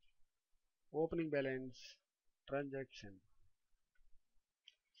 opening balance, transaction.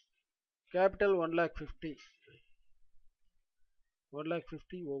 Capital 1,50,000.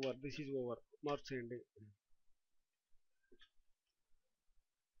 1,50,000 over. This is over. March ending.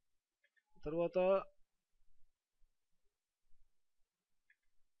 తర్వాత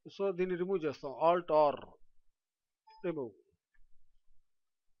సో దీన్ని రిమూవ్ చేస్తాం. Alt are remove.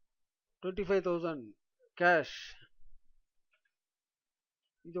 25,000 క్యాష్,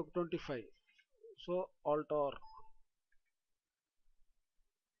 ఇది ఒక 25. So Alt are.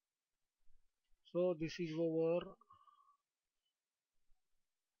 So this is over,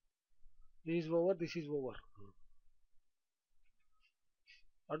 this is over, this is over.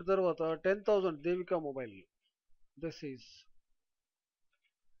 అటు తర్వాత 10,000 Devika mobile, this is.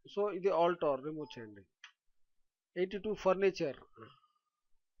 So ఇది Alt are remove చేయండి. 82 furniture,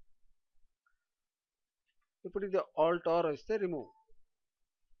 ఇప్పుడు ఇది ఆల్ట్ ఆర్ వస్తే రిమూవ్.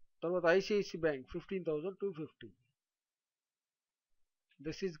 తర్వాత ICICI bank 15,250.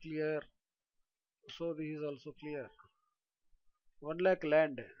 This is clear. So this is also clear. 1 lakh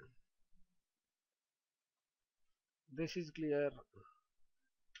land, this is clear,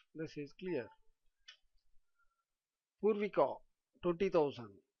 this is clear. Purvika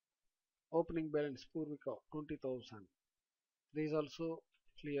 20,000, opening balance Purvika 20,000, this is also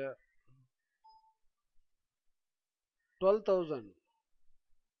clear. 12,000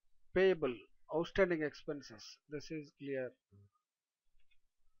 payable, outstanding expenses, this is clear.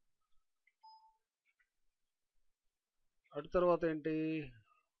 అటు తర్వాత ఏంటి,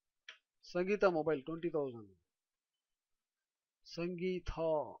 సంగీత mobile 20,000, Sangeetha,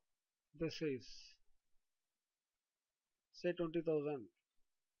 this is say 20,000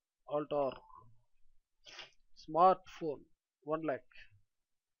 alt or. Smartphone 1 lakh,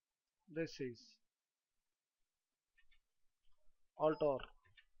 this is alt or.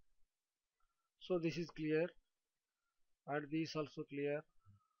 So this is clear and this also clear.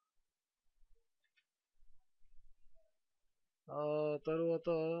 తర్వాత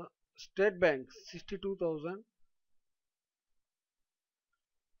state bank 62,000,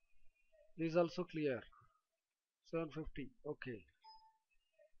 this is also clear. 750, okay.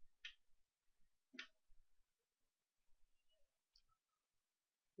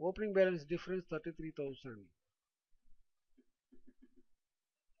 Opening balance difference 33,000.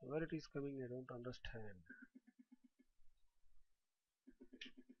 Where it is coming, I don't understand.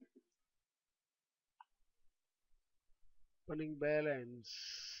 Opening balance.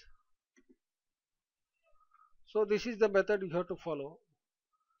 So this is the method you have to follow.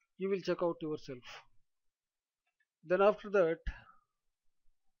 You will check out yourself. Then after that,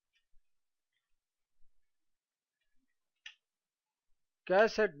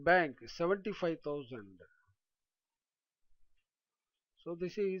 cash at bank 75,000. So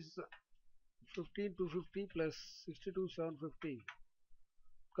this is 15,250 plus 62,750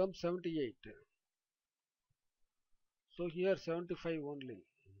 comes 78. So here 75 only.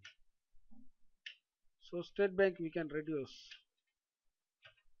 So State Bank we can reduce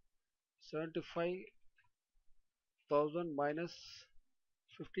 75,000 minus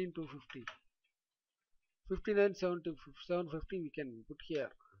 15,250. 59,750 we can put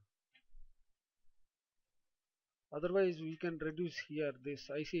here. Otherwise we can reduce here this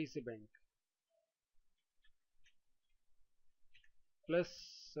ICICI Bank plus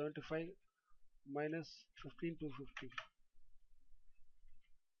 75 minus 15,250.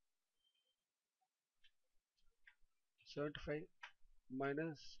 75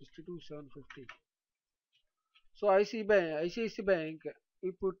 minus 62,750. So ICICI Bank we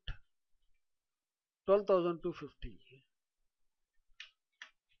put 12,250.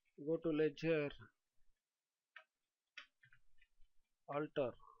 Go to ledger,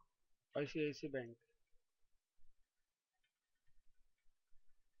 alter ICICI Bank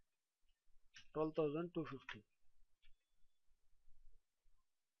 12,250.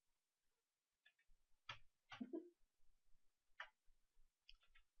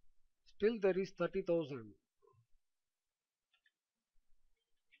 Still there is 30,000.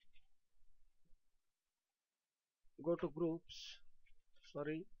 Go to groups,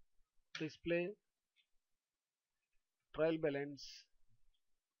 sorry, display, trial balance,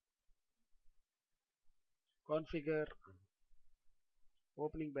 configure,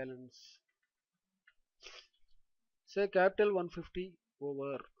 opening balance. Say capital 150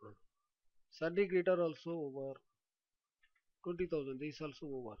 over, sundry creditor also over 20,000, this is also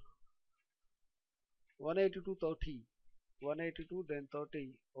over. 182 30, 182 then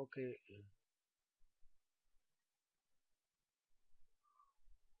 30, okay.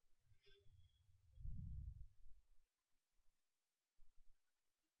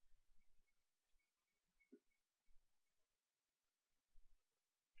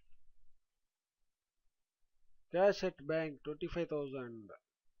 Cash at bank 25,000.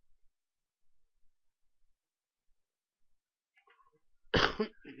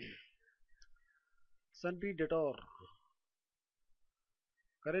 Sundry debtor.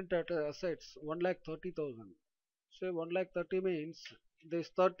 Current assets 1,30,000. Say 1,30,000 means this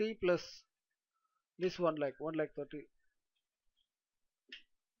 30 plus this 1,30,000.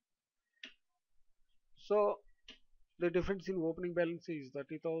 So the difference in opening balance is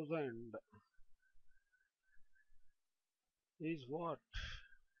 30,000 is what?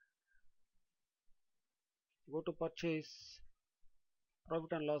 Go to purchase,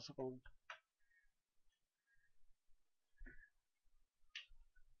 profit and loss account.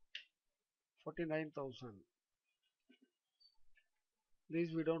 49,000.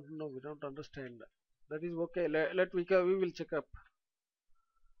 These we don't know, we don't understand. That is okay. We will check up.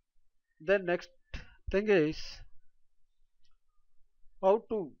 Then next thing is how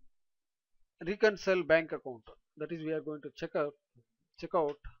to reconcile bank account. That is we are going to check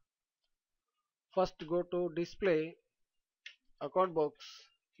out. First go to display, account box,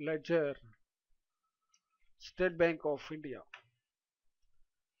 ledger, State Bank of India.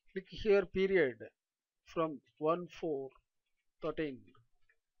 Click here period from 1/4/13.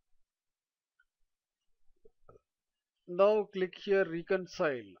 Now click here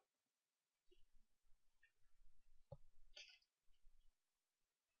reconcile.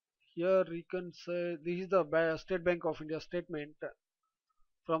 Here reconcile. This is the State Bank of India statement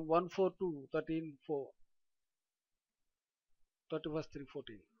from 1/4 to 13/4,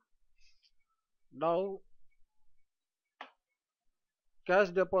 31/3/14. Now cash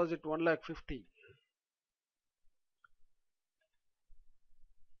deposit 1,50,000.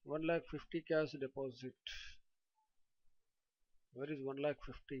 1,50,000 cash deposit. Where is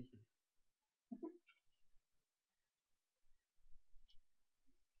 1,50,000?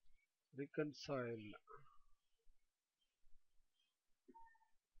 Reconcile.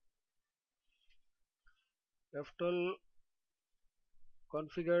 FTL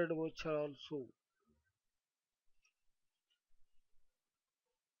configured voucher also.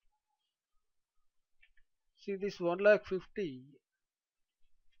 See this 1,50,000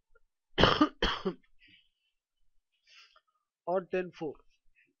 on 10/4.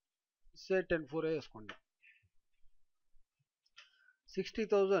 Say 10/4 వేసుకోండి.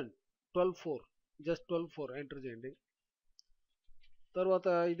 60,000 12/4. Just 12/4 enter చేయండి. తర్వాత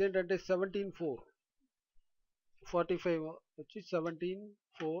ఇదేంటంటే 17/4 45 వచ్చి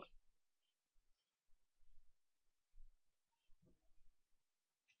 17/4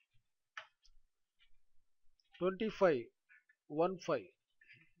 25/15.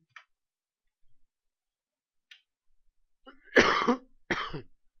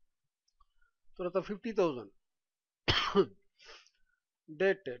 తర్వాత 50,000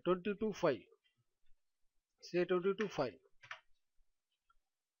 date 22/5. సే 22/5.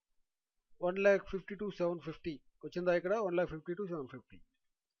 1,52,750 వచ్చిందా ఇక్కడ? 1,52,750.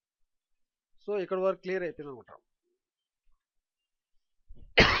 So ఇక్కడ వరకు క్లియర్ అయిపోయింది అనమాట.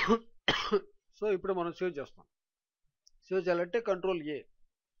 సో ఇప్పుడు మనం సేవ్ చేస్తాం. సేవ్ చేయాలంటే కంట్రోల్ ఏ,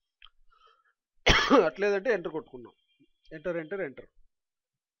 అట్లేదంటే ఎంటర్ కొట్టుకున్నాం. ఎంటర్.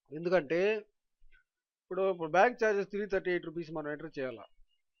 ఎందుకంటే ఇప్పుడు బ్యాంక్ ఛార్జెస్ 338 రూపీస్ మనం ఎంటర్ చేయాలా.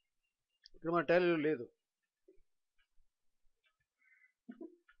 ఇక్కడ మన టాలీలో లేదు.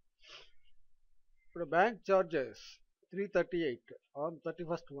 ఇప్పుడు bank charges 338 on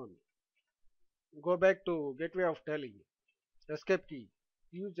 31st 1. Go back to gateway of tally. Escape key.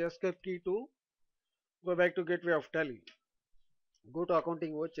 Use escape key to go back to gateway of tally. Go to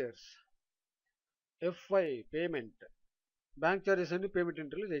accounting vouchers. F5 payment. Bank charges అన్ని payment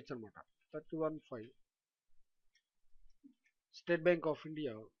ఎంట్రీలో చేయొచ్చు అనమాట. 31/5. State bank of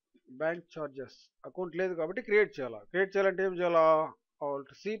India bank charges account లేదు కాబట్టి create చేయాలా. Create చేయాలంటే ఏం చేయాలా?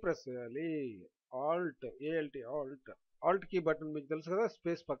 Alt C press చేయాలి. ఆల్ట్ కీ బటన్ మీకు తెలుసు కదా,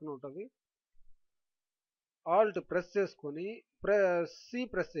 స్పేస్ పక్కన ఉంటుంది. ఆల్ట్ ప్రెస్ చేసుకొని సి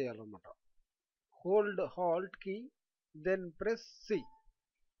ప్రెస్ చేయాలన్నమాట. Hold Alt key then press C.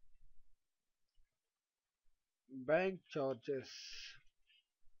 Bank charges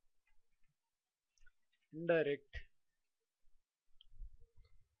indirect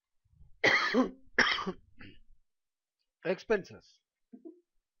expenses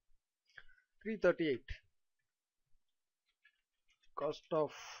 338. Cost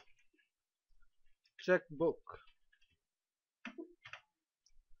of checkbook.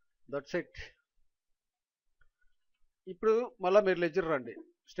 That's it. ఇప్పుడు మళ్ళీ మీరు లెడ్జర్ రండి.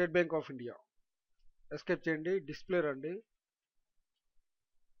 State bank of India escape చేయండి. డిస్ప్లే రండి.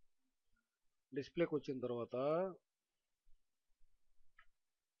 డిస్ప్లేకి వచ్చిన తర్వాత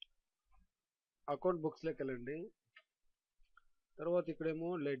అకౌంట్ బుక్స్లోకి వెళ్ళండి. తర్వాత ఇక్కడేమో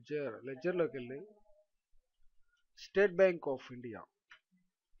లెడ్జర్లోకి వెళ్ళి స్టేట్ బ్యాంక్ ఆఫ్ ఇండియా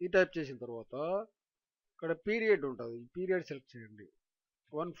ఈ టైప్ చేసిన తర్వాత ఇక్కడ పీరియడ్ ఉంటుంది. ఈ పీరియడ్ సెలెక్ట్ చేయండి.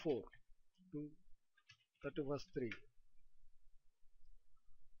 1/4/2/31/3.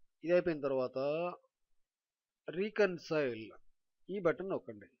 ఇది అయిపోయిన తర్వాత రీకన్సైల్ ఈ బటన్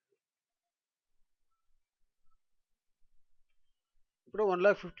నొక్కండి. ఇప్పుడు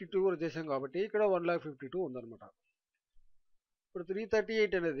 1,52 కూడా చేసాం కాబట్టి ఇక్కడ 1,52 ఉందన్నమాట. ఇప్పుడు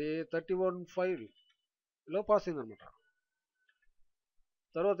 338 అనేది 31/5లో పాస్ అయిందనమాట.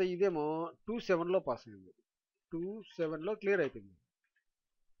 తర్వాత ఇదేమో 27లో పాస్ అయింది. 27లో క్లియర్ అయిపోయింది.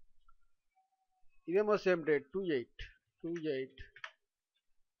 ఇదేమో సేమ్ డేట్ 28.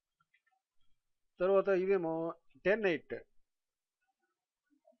 తర్వాత ఇదేమో 10/8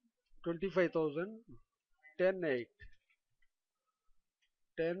 25,000 10/8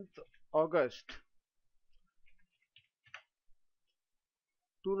 10th August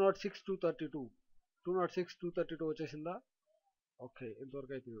 206,232 వచ్చేసిందా? ఓకే,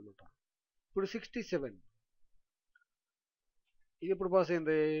 ఇంతవరకు అయిపోయింది అనమాట. ఇప్పుడు 67 ఇది ఎప్పుడు పాస్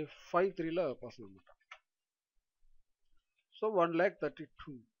అయింది? 5/3లో పాస్ అయింది అనమాట. సో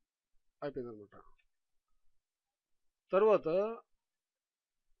 1,32,000 అయిపోయింది అనమాట. తర్వాత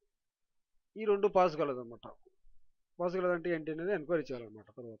ఈ రెండు పాస్ కాలేదన్నమాట. పాస్ కాలేదంటే ఏంటి అనేది ఎంక్వైరీ చేయాలన్నమాట.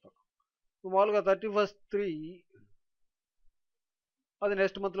 తర్వాత మామూలుగా 31/3 అది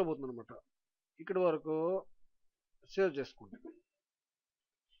నెక్స్ట్ మంత్లో పోతుంది అనమాట. ఇక్కడి వరకు సేవ్ చేసుకోండి.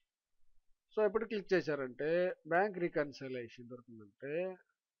 సో ఎప్పుడు క్లిక్ చేశారంటే బ్యాంక్ రీకన్సిలేషన్ దొరుకుతుందంటే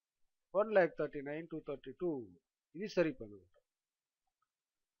 1,39,232 ఇది సరిపోయింది అనమాట.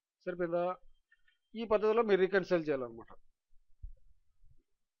 సరిపోయిందా? ఈ పద్ధతిలో మీరు రీకన్సిల్ చేయాలన్నమాట.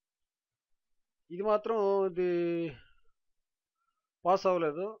 ఇది మాత్రం ఇది పాస్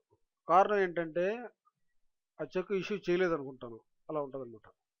అవ్వలేదు. కారణం ఏంటంటే ఆ చెక్ ఇష్యూ చేయలేదు అనుకుంటాను. అలా ఉంటుంది అనమాట.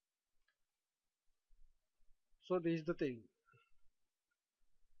 So this is the thing.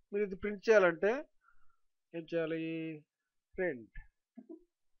 మీరు ఇది ప్రింట్ చేయాలంటే ఏం చేయాలి? ప్రింట్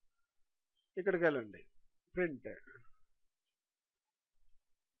ఇక్కడికి వెళ్ళండి. Print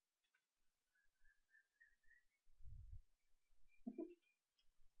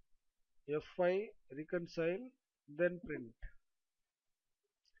F5 reconcile then print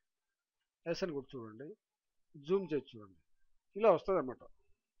yes అని కూడా చూడండి. జూమ్ చేసి చూడండి. ఇలా వస్తుంది అన్నమాట.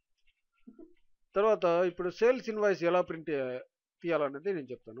 తర్వాత ఇప్పుడు సేల్స్ ఇన్వాయిస్ ఎలా ప్రింట్ తీయాలనేది నేను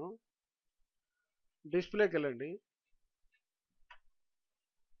చెప్తాను. డిస్ప్లేకి వెళ్ళండి.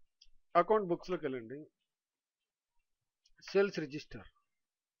 అకౌంట్ బుక్స్లోకి వెళ్ళండి. సేల్స్ రిజిస్టర్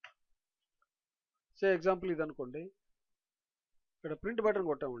సే ఎగ్జాంపుల్ ఇది అనుకోండి. ఇక్కడ ప్రింట్ బటన్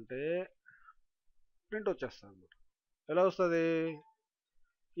కొట్టామంటే ప్రింట్ వచ్చేస్తుంది అన్నమాట. ఎలా వస్తుంది?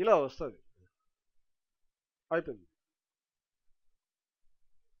 ఇలా వస్తుంది. అయిపోయింది.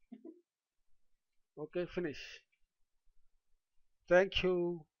 Okay, finish. Thank you.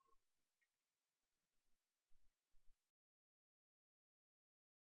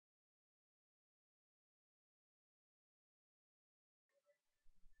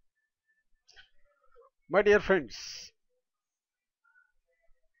 My dear friends,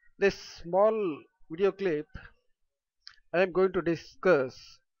 this small video clip I am going to discuss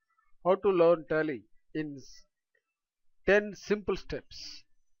how to learn Tally in 10 simple steps.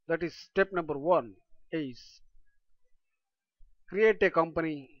 That is, step number 1 is create a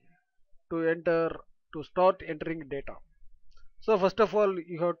company to start entering data. So first of all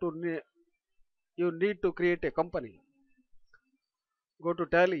you need to create a company. Go to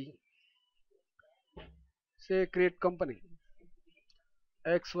Tally, say create company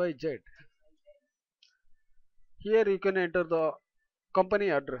XYZ. Here you can enter the company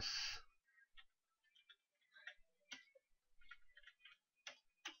address.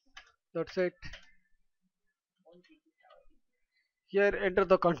 That's it. Here enter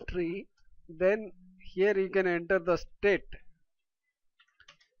the country. Then here you can enter the state.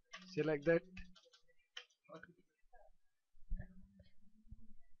 See like that.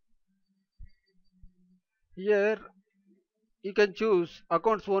 Here you can choose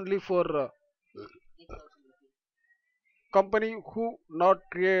accounts only for company who not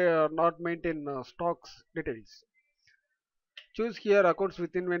maintain stocks details. Choose here accounts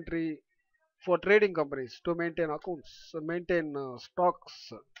with inventory for trading companies to maintain accounts, maintain stocks.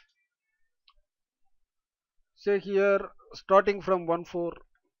 Say here starting from 1/4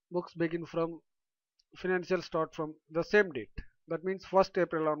 books begin from financial start from the same date. That means 1st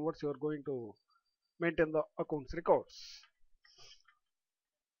April onwards you are going to maintain the accounts records.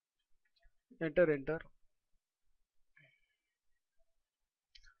 Enter.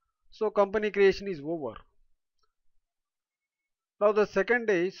 So company creation is over. Now the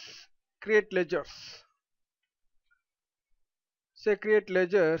second is create ledgers. Say create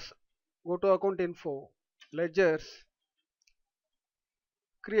ledgers, go to account info, ledgers,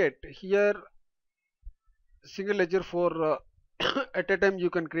 create. Here single ledger for at a time you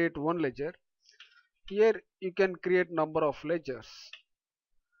can create one ledger. Here you can create number of ledgers.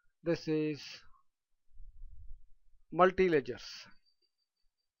 This is multi ledgers.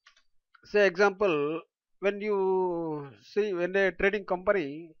 Say example, when you see when a trading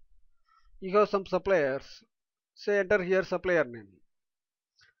company, you have some suppliers. Say enter here supplier name.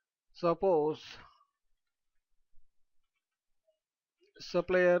 Suppose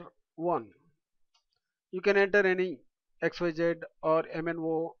supplier 1. You can enter any XYZ or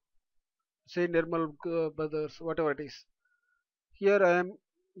MNO, say Nirmal Brothers, whatever it is. Here I am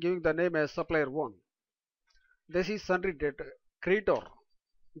giving the name as supplier 1. This is sundry data creator.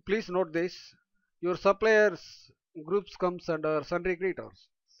 Please note this. Your suppliers groups comes under sundry creators.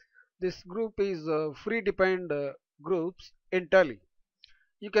 This group is free defined groups in Tally.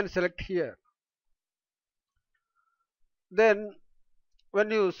 You can select here. Then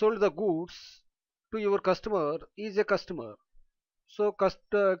when you sold the goods to your customer is a customer. So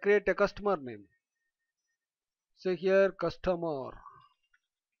create a customer name. Say here customer.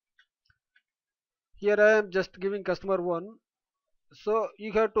 Here I am just giving customer 1. So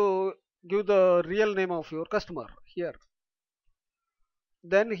you have to give the real name of your customer here.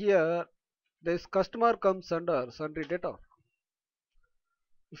 Then here this customer comes under sundry data.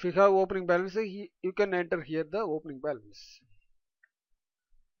 If you have opening balance, you can enter here the opening balance.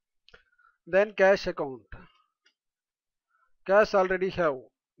 Then cash account. Cash already have.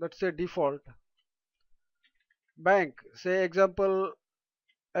 Let's say default. Bank. Say example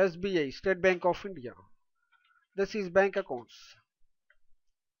SBI, State Bank of India. This is bank accounts.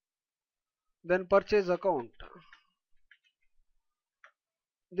 Then purchase account.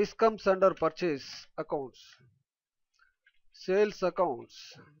 This comes under purchase accounts. Sales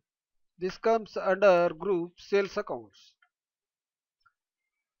accounts. This comes under group sales accounts.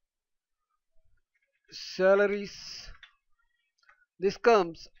 Salaries. This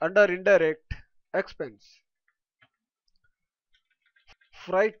comes under indirect expense.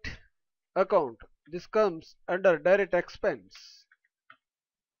 Freight account. This comes under direct expense.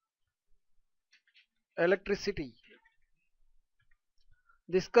 Electricity.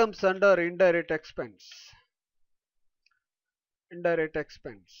 This comes under indirect expense. Indirect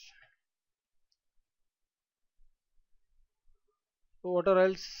expense. So what are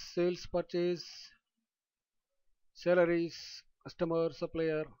else? Sales, purchase, salaries, customer,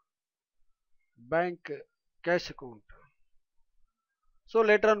 supplier, bank, cash account. So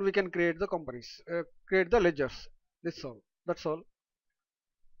later on we can create the companies, create the ledgers. This all. That's all.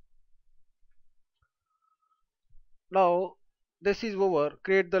 Now this is over.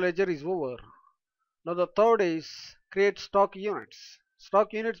 Create the ledger is over. Now the third is create stock units.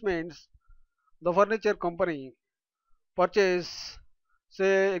 Stock units means the furniture company purchase,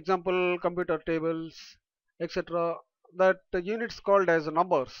 say example computer tables, etc. That units called as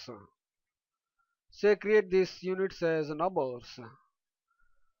numbers. Say create these units as numbers.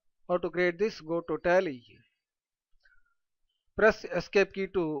 How to create this? Go to tally. Press escape key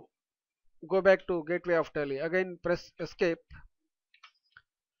to go back to gateway of tally. Again press escape.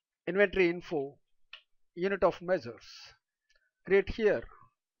 Inventory info. Unit of measures. Create here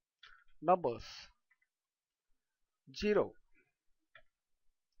numbers 0.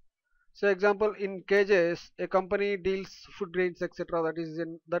 So example in kgs, a company deals food grains etc.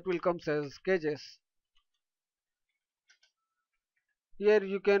 That will comes as kgs. Here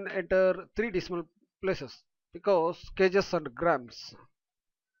you can enter 3 decimal places because kgs and grams.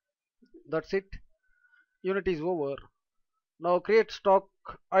 That's it. Unit is over. Now create stock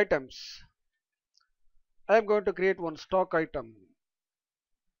items. I am going to create one stock item.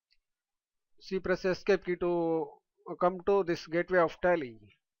 See, press escape key to come to this gateway of tally.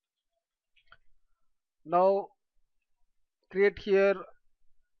 Now create here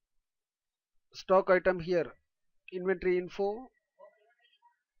stock item here. Inventory info.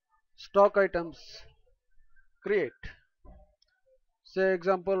 Stock items. Create. Say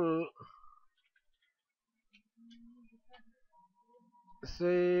example.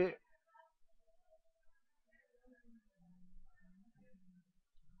 Say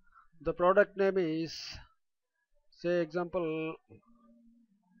the product name is, say example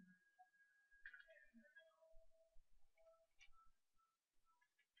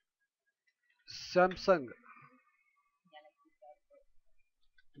Samsung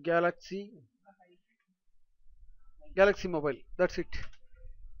Galaxy Mobile. That's it.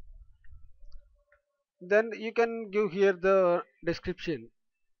 Then you can give here the description,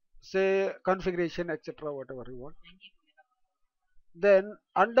 say configuration, etc., whatever you want. Then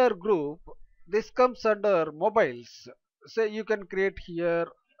under group, this comes under mobiles. Say you can create here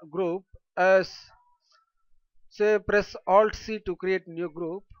group as, say press Alt C to create new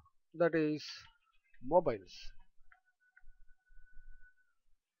group, that is mobiles.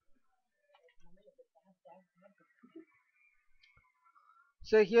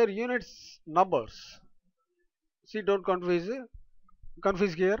 Say here units numbers. See, don't confuse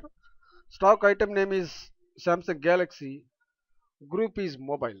here. Stock item name is Samsung Galaxy. Group is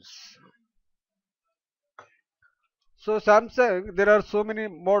mobiles. So Samsung, there are so many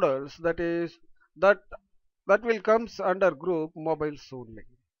models, that that will comes under group mobiles only.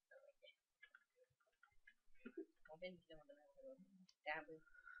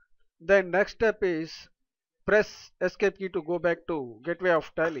 Then next step is press escape key to go back to gateway of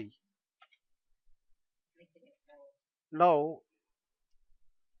tally. Now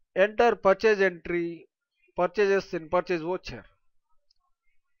enter purchase entry, purchases in purchase voucher.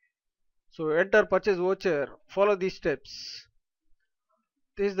 So enter purchase voucher, follow these steps.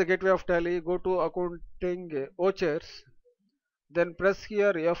 This is the gateway of tally. Go to accounting vouchers, then press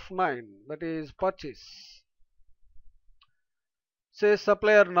here F9, that is purchase. Say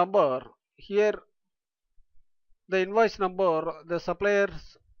supplier number. Here the invoice number, the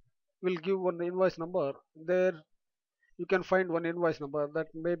suppliers will give one invoice number. There you can find one invoice number, that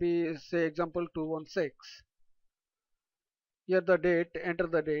may be, say example 216. Here the date, enter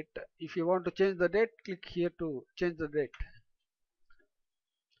the date. If you want to change the date, click here to change the date.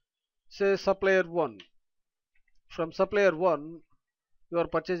 Say supplier 1. From supplier 1 you are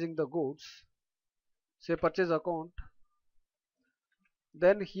purchasing the goods. Say purchase account.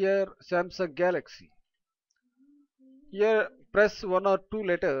 Then here Samsung Galaxy. Here press one or two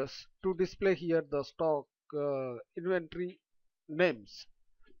letters to display here the stock inventory names.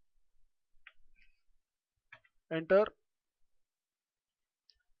 Enter.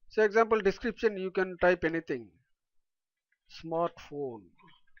 Say example description, you can type anything. Smartphone.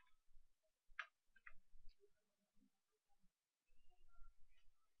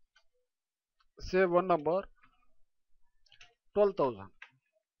 Say one number, 12,000.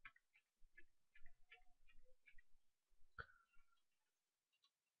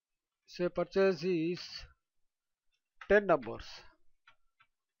 Say purchase is 10 numbers.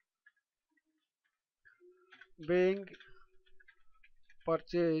 Being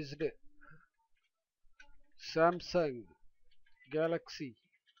purchased Samsung Galaxy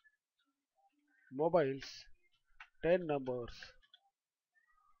mobiles, 10 numbers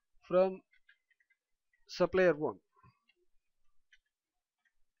from supplier 1.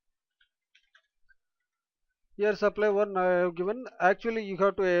 Here supplier 1 I have given. Actually you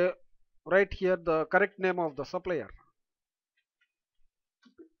have to write here the correct name of the supplier.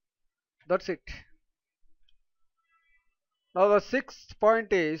 That's it. Now the sixth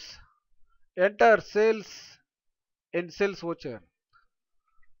point is enter sales in sales voucher.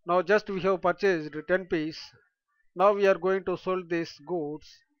 Now just we have purchased 10 piece. Now we are going to sold these goods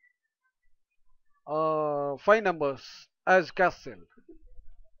 5 numbers as cash sale.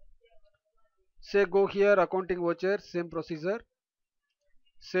 Say go here accounting voucher, same procedure.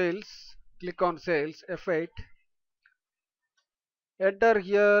 Sales, click on sales, F8. Enter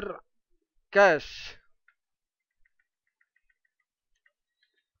here cash.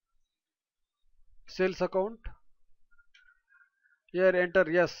 Sales account. Here enter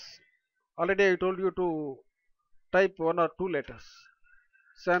yes. Already I told you to type one or two letters.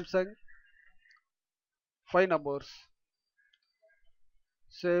 Samsung, 5 numbers.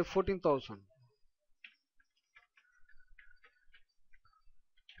 Say 14,000.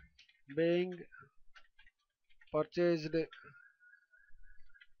 Being purchased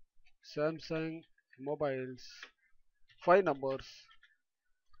Samsung mobiles, 5 numbers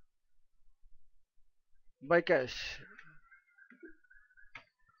by cash.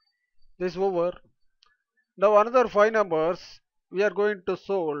 This over. Now another 5 numbers we are going to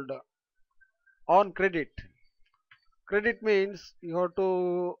sold on credit. Credit means you have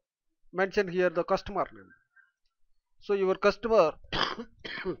to mention here the customer name. So your customer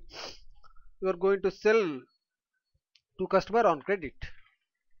you are going to sell to customer on credit.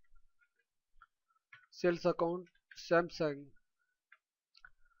 Sales account Samsung.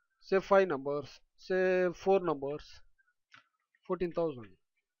 Say 5 numbers. Say 4 numbers. 14,000.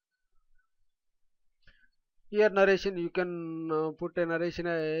 Here narration you can put a narration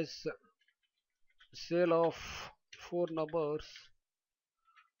as sale of 4 numbers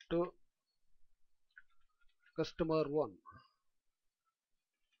to customer 1.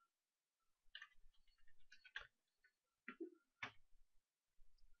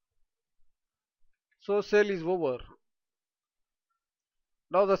 So sale is over.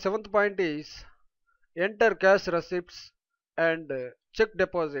 Now the seventh point is enter cash receipts and check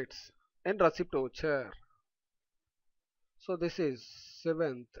deposits in receipt voucher. So this is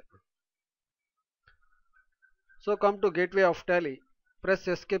seventh. So come to gateway of tally, press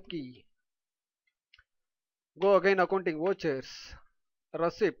escape key, go again accounting vouchers,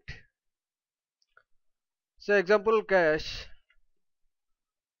 receipt, say example cash,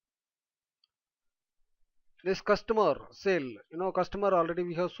 this customer sale, customer already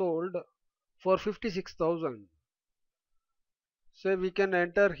we have sold for 56,000. Say we can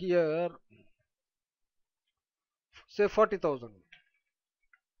enter here, say 40,000.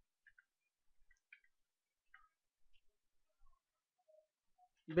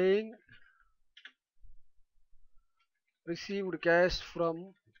 Being received cash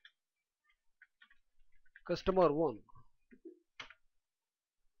from customer 1.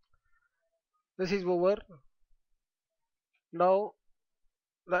 This is over. Now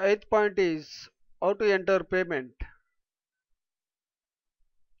the eighth point is how to enter payment.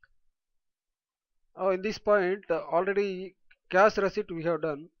 Now in this point already cash receipt we have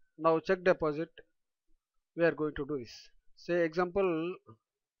done. Now check deposit we are going to do this. Say example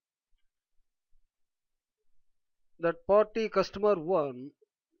that party customer 1,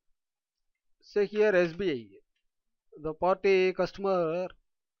 say here SBI, the party customer,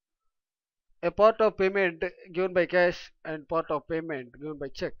 a part of payment given by cash and part of payment given by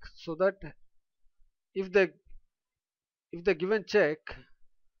check, so that if the given check,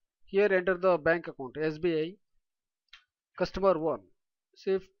 here enter the bank account SBI customer 1,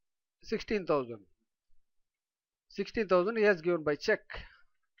 say 16,000 he has given by check.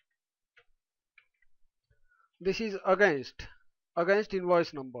 This is against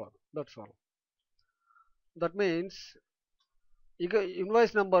invoice number, that's all. That means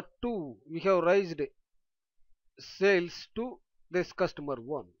invoice number 2 we have raised sales to this customer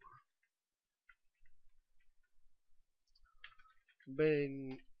 1.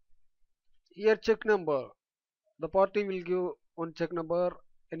 Then here check number, the party will give one check number,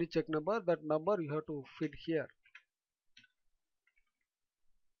 any check number, that number you have to feed here.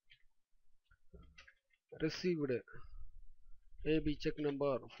 Received AB check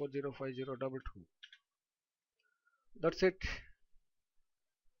number 405022. That's it.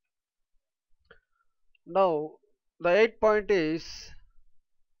 Now the 8th point is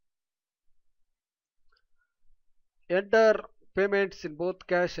enter payments in both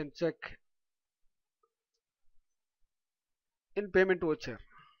cash and check in payment voucher.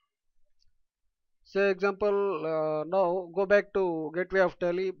 Say example, now go back to gateway of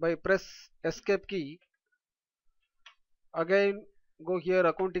tally by press escape key, again go here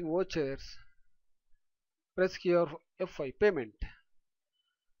accounting vouchers, press here F5 payment,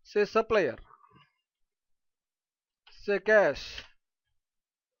 say supplier, say cash,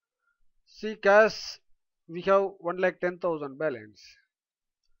 see cash we have 1,10,000 balance.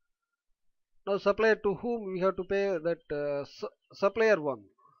 Now supplier to whom we have to pay that supplier 1.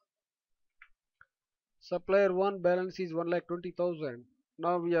 Supplier 1 balance is 1,20,000.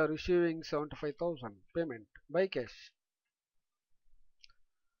 Now we are receiving 75,000 payment by cash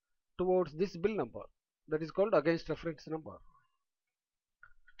towards this bill number, that is called against reference number.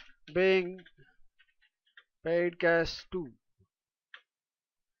 Being paid cash to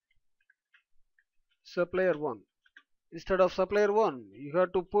supplier 1. Instead of supplier 1 you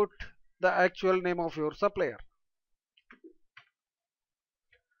have to put the actual name of your supplier.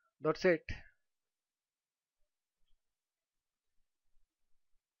 That's it.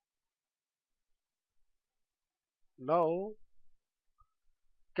 Now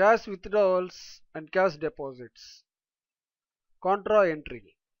cash withdrawals and cash deposits. Contra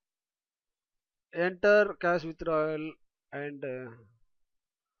entry. Enter cash withdrawal and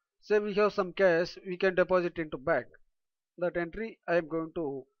say we have some cash we can deposit into bank. That entry I am going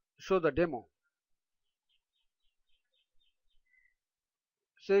to show the demo.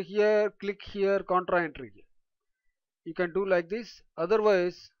 Say here, click here contra entry. You can do like this.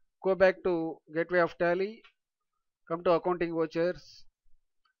 Otherwise go back to gateway of tally, come to accounting vouchers,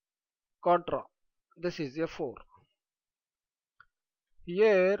 contra. This is F4.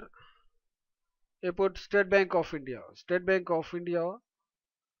 Here you put State Bank of India,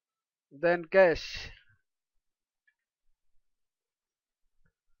 then cash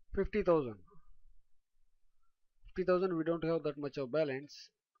 50,000. 50,000 we don't have that much of balance,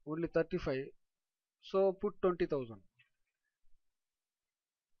 only 35, so put 20,000.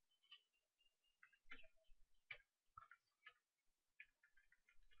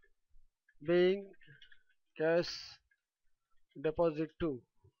 Being cash deposit to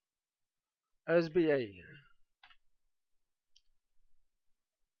SBI.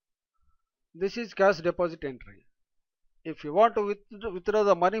 This is cash deposit entry. If you want to withdraw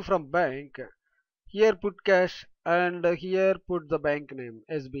the money from bank, here put cash and here put the bank name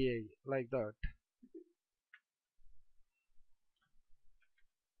SBI, like that.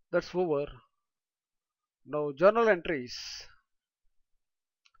 That's over. Now journal entries.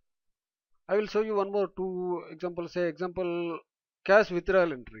 I will show you one more two examples. Say example cash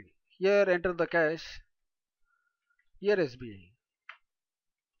withdrawal entry. Here enter the cash. Here SBI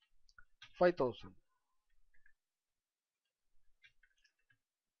 5,000.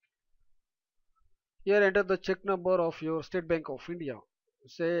 Here enter the check number of your State Bank of India.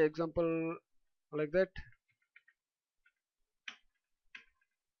 Say example like that.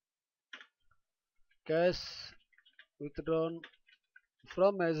 Cash withdrawn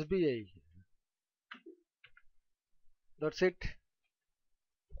from SBI. That's it.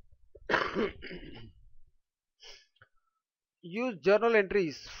 Use journal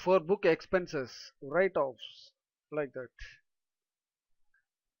entries for book expenses, write-offs, like that.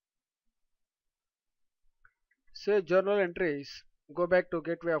 Say journal entries, go back to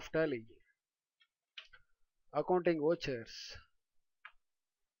gateway of tally, accounting vouchers.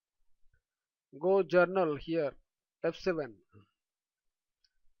 Go journal here, F7,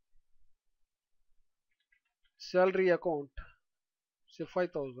 salary account, say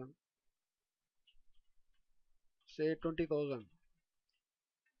 5,000, say 20,000.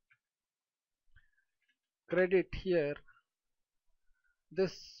 Credit here,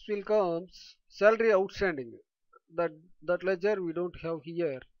 this will comes salary outstanding. That ledger we don't have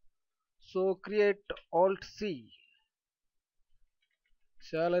here. So create Alt C,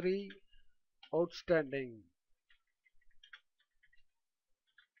 salary outstanding.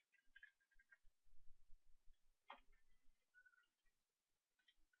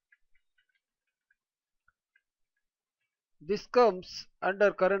 This comes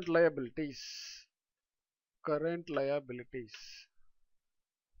under current liabilities. Current liabilities.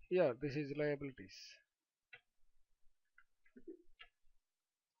 Yeah, this is liabilities.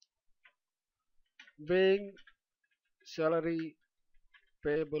 Being salary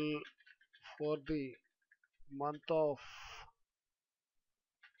payable for the month of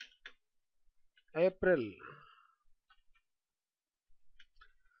April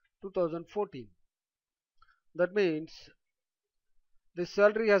 2014. That means this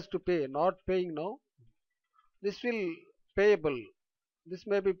salary has to pay, not paying now. This will payable. This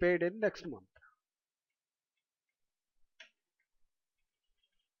may be paid in next month.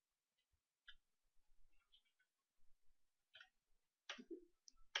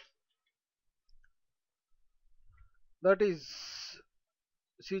 That is,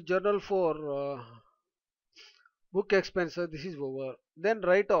 see journal for book expenses. This is over. Then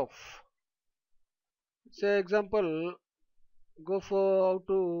write off. Say example, go for how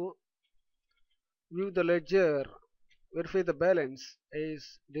to view the ledger, verify the balance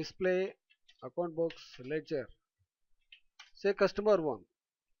is display account box ledger. Say customer 1,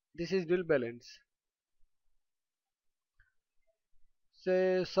 this is nil balance.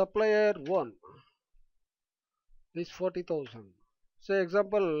 Say supplier 1, this 40,000. Say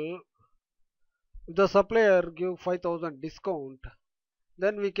example, if the supplier give 5,000 discount,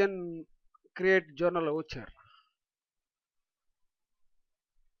 then we can create journal voucher.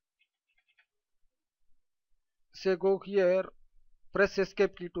 Say go here, press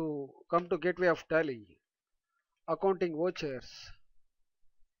escape key to come to gateway of tally, accounting vouchers,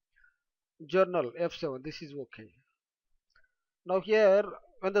 journal F7, this is okay. Now here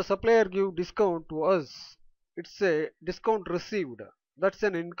when the supplier give discount to us, it's a discount received, that's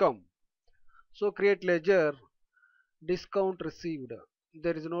an income. So create ledger discount received.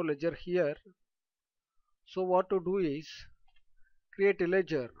 There is no ledger here. So what to do is create a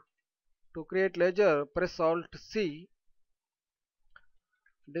ledger. To create ledger press Alt C,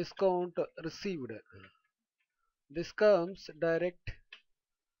 discount received. This comes direct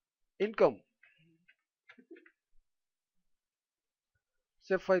income.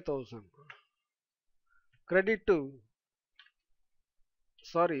 Say 5,000. Credit to,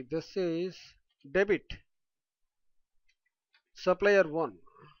 sorry, this is debit. Supplier 1.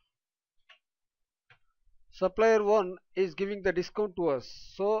 Supplier 1 is giving the discount to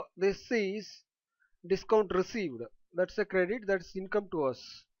us. So this is discount received. That's a credit, that's income to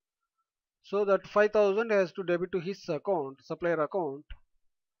us. So that 5,000 has to debit to his account, supplier account,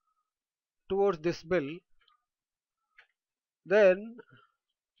 towards this bill. Then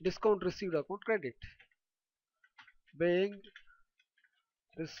discount received account credit. Being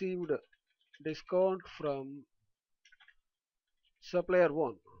received discount from supplier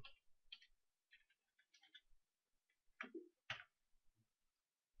 1.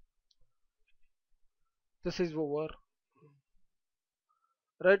 This is over.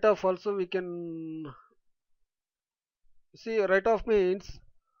 Write off also we can see. Write off means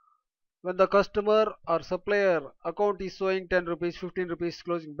when the customer or supplier account is showing 10 rupees, 15 rupees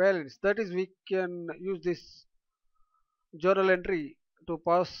closing balance, that is we can use this journal entry to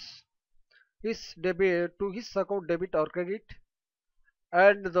pass his debit to his account debit or credit,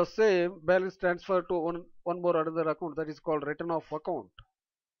 and the same balance transfer to one more another account, that is called written off account.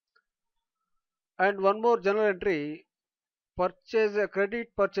 And one more journal entry, purchase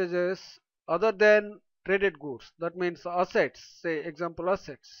credit purchases other than traded goods, that means assets, say example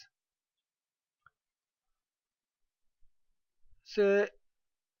assets. Say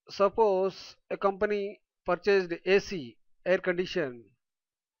suppose a company purchased AC, air condition.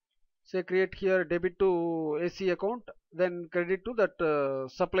 Say create here debit to AC account, then credit to that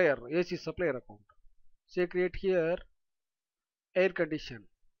supplier, AC supplier account. Say create here air condition.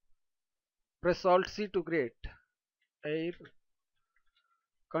 Press Alt C to create air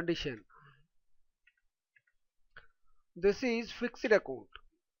condition. This is fixed account,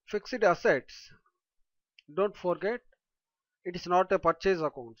 fixed assets. Don't forget, it is not a purchase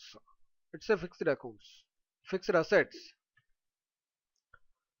accounts. It's a fixed accounts, fixed assets.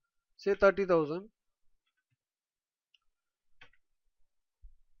 Say 30,000.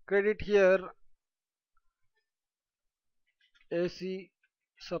 Credit here AC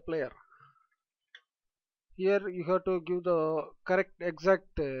supplier. Here you have to give the correct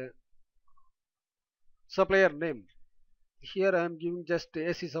exact supplier name. Here I am giving just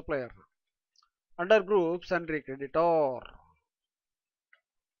AC supplier. Under group sundry creditor.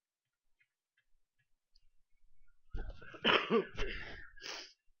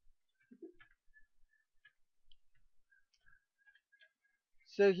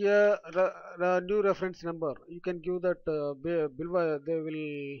 Say here the new reference number. You can give that bill. They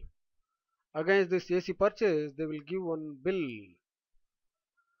will against this AC purchase. They will give one bill.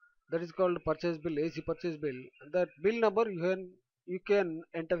 That is called purchase bill, AC purchase bill. That bill number you can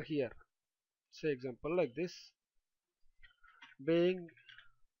enter here. Say example like this, being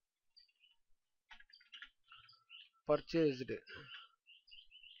purchased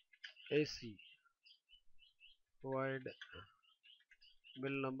AC, provide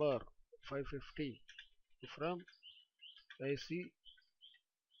bill number 550 from AC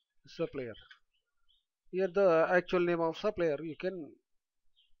supplier. Here the actual name of supplier you can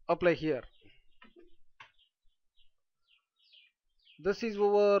apply here. This is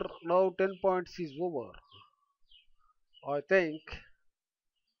over. Now 10 points is over. I think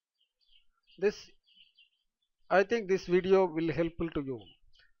this this video will helpful to you.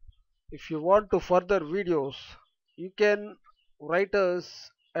 If you want to further videos, you can write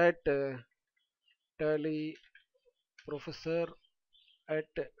us at tallyprofessor at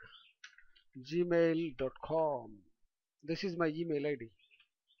gmail.com. This is my email ID,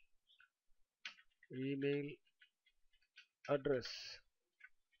 email address.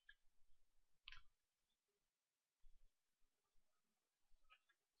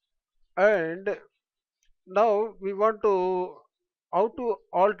 And now we want to how to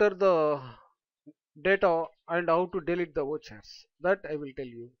alter the data and how to delete the vouchers. That I will tell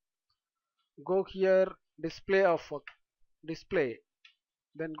you. Go here, display,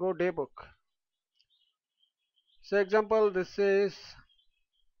 then go debook. So example, this is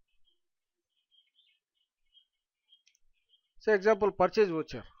say example purchase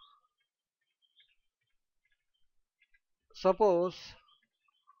voucher. Suppose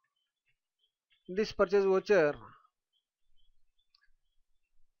this purchase voucher,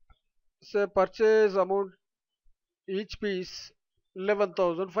 say purchase amount each piece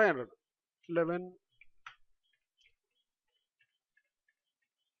 11,500. 11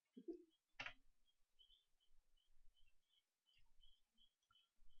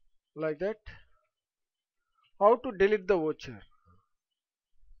 like that. How to delete the voucher?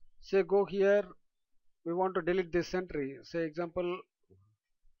 Say go here, we want to delete this entry. Say example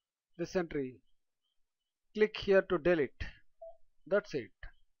this entry. Click here to delete. That's it.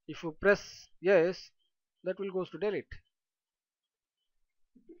 If you press yes, that will goes to delete.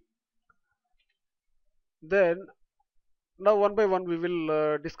 Then now one by one we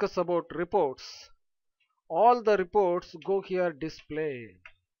will discuss about reports. All the reports go here display.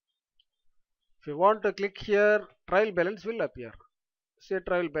 If you want to click here, trial balance will appear. Say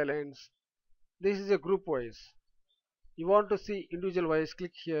trial balance. This is a group wise. You want to see individual wise,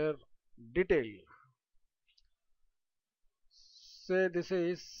 click here detail. Say this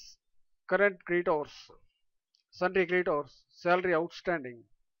is current creditors, sundry creditors, salary outstanding,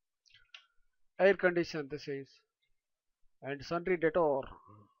 air condition this is, and sundry debtor.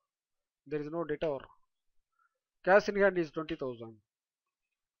 There is no debtor. Cash in hand is 20,000.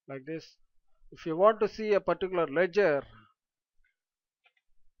 Like this. If you want to see a particular ledger,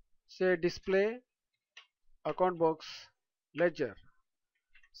 say display account box ledger.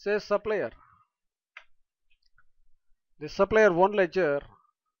 Say supplier. The supplier one ledger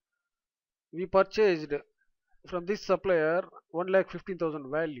we purchased from this supplier 1,15,000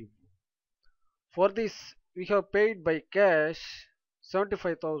 value. For this we have paid by cash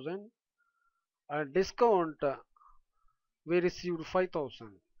 75,000 and discount we received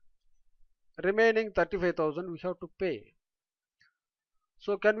 5,000. Remaining 35,000 we have to pay.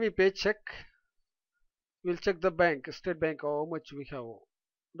 So can we pay check? We'll check the bank, State Bank, how much we have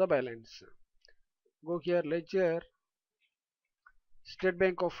the balance. Go here, ledger, State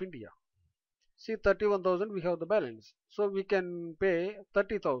Bank of India. See 31,000 we have the balance. So we can pay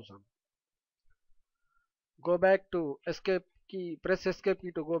 30,000. Go back to escape key, press escape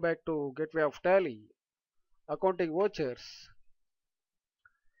key to go back to gateway of tally, accounting vouchers,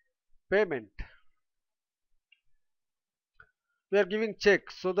 payment. We are giving check,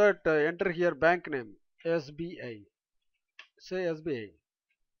 so that enter here bank name SBI. Say SBI.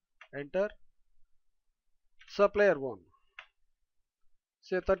 Enter supplier 1.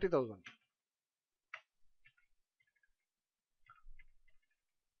 Say 30,000.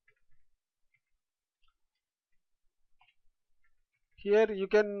 Here you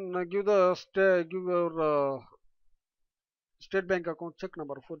can give your State Bank account check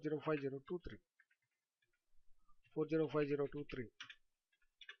number 405023 405023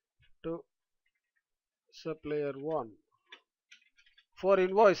 to supplier 1 for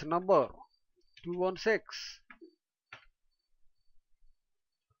invoice number 216.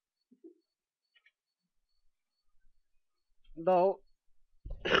 Now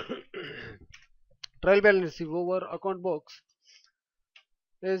trial balance is over. Account box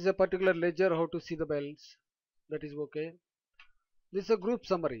is a particular ledger, how to see the balance, that is okay. This is a group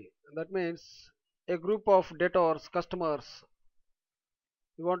summary, that means a group of debtors, customers.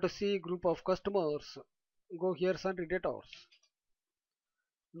 You want to see group of customers, go here sundry debtors,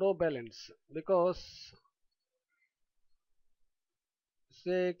 no balance, because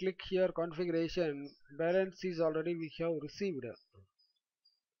say click here configuration, balance is already we have received.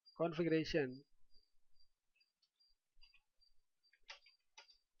 Configuration,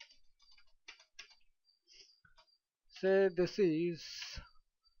 say this is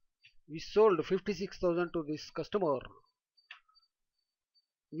we sold 56,000 to this customer,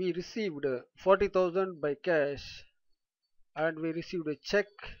 we received 40,000 by cash and we received a check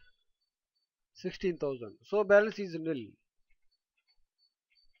 16,000, so balance is nil.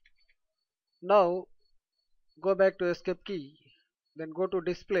 Now go back to escape key, then go to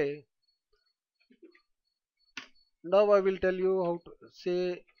display. Now I will tell you how to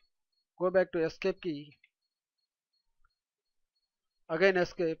say, go back to escape key, again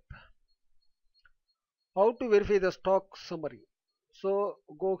escape, how to verify the stock summary. So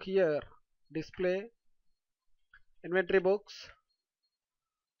go here, display, inventory box,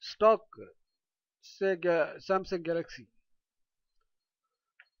 stock, say Samsung Galaxy,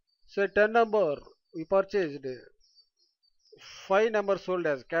 say 10 number we purchased, 5 numbers sold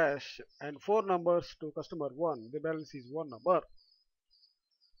as cash and 4 numbers to customer 1, the balance is 1 number.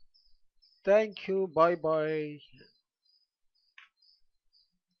 Thank you, bye bye.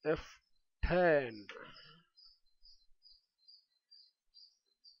 F10.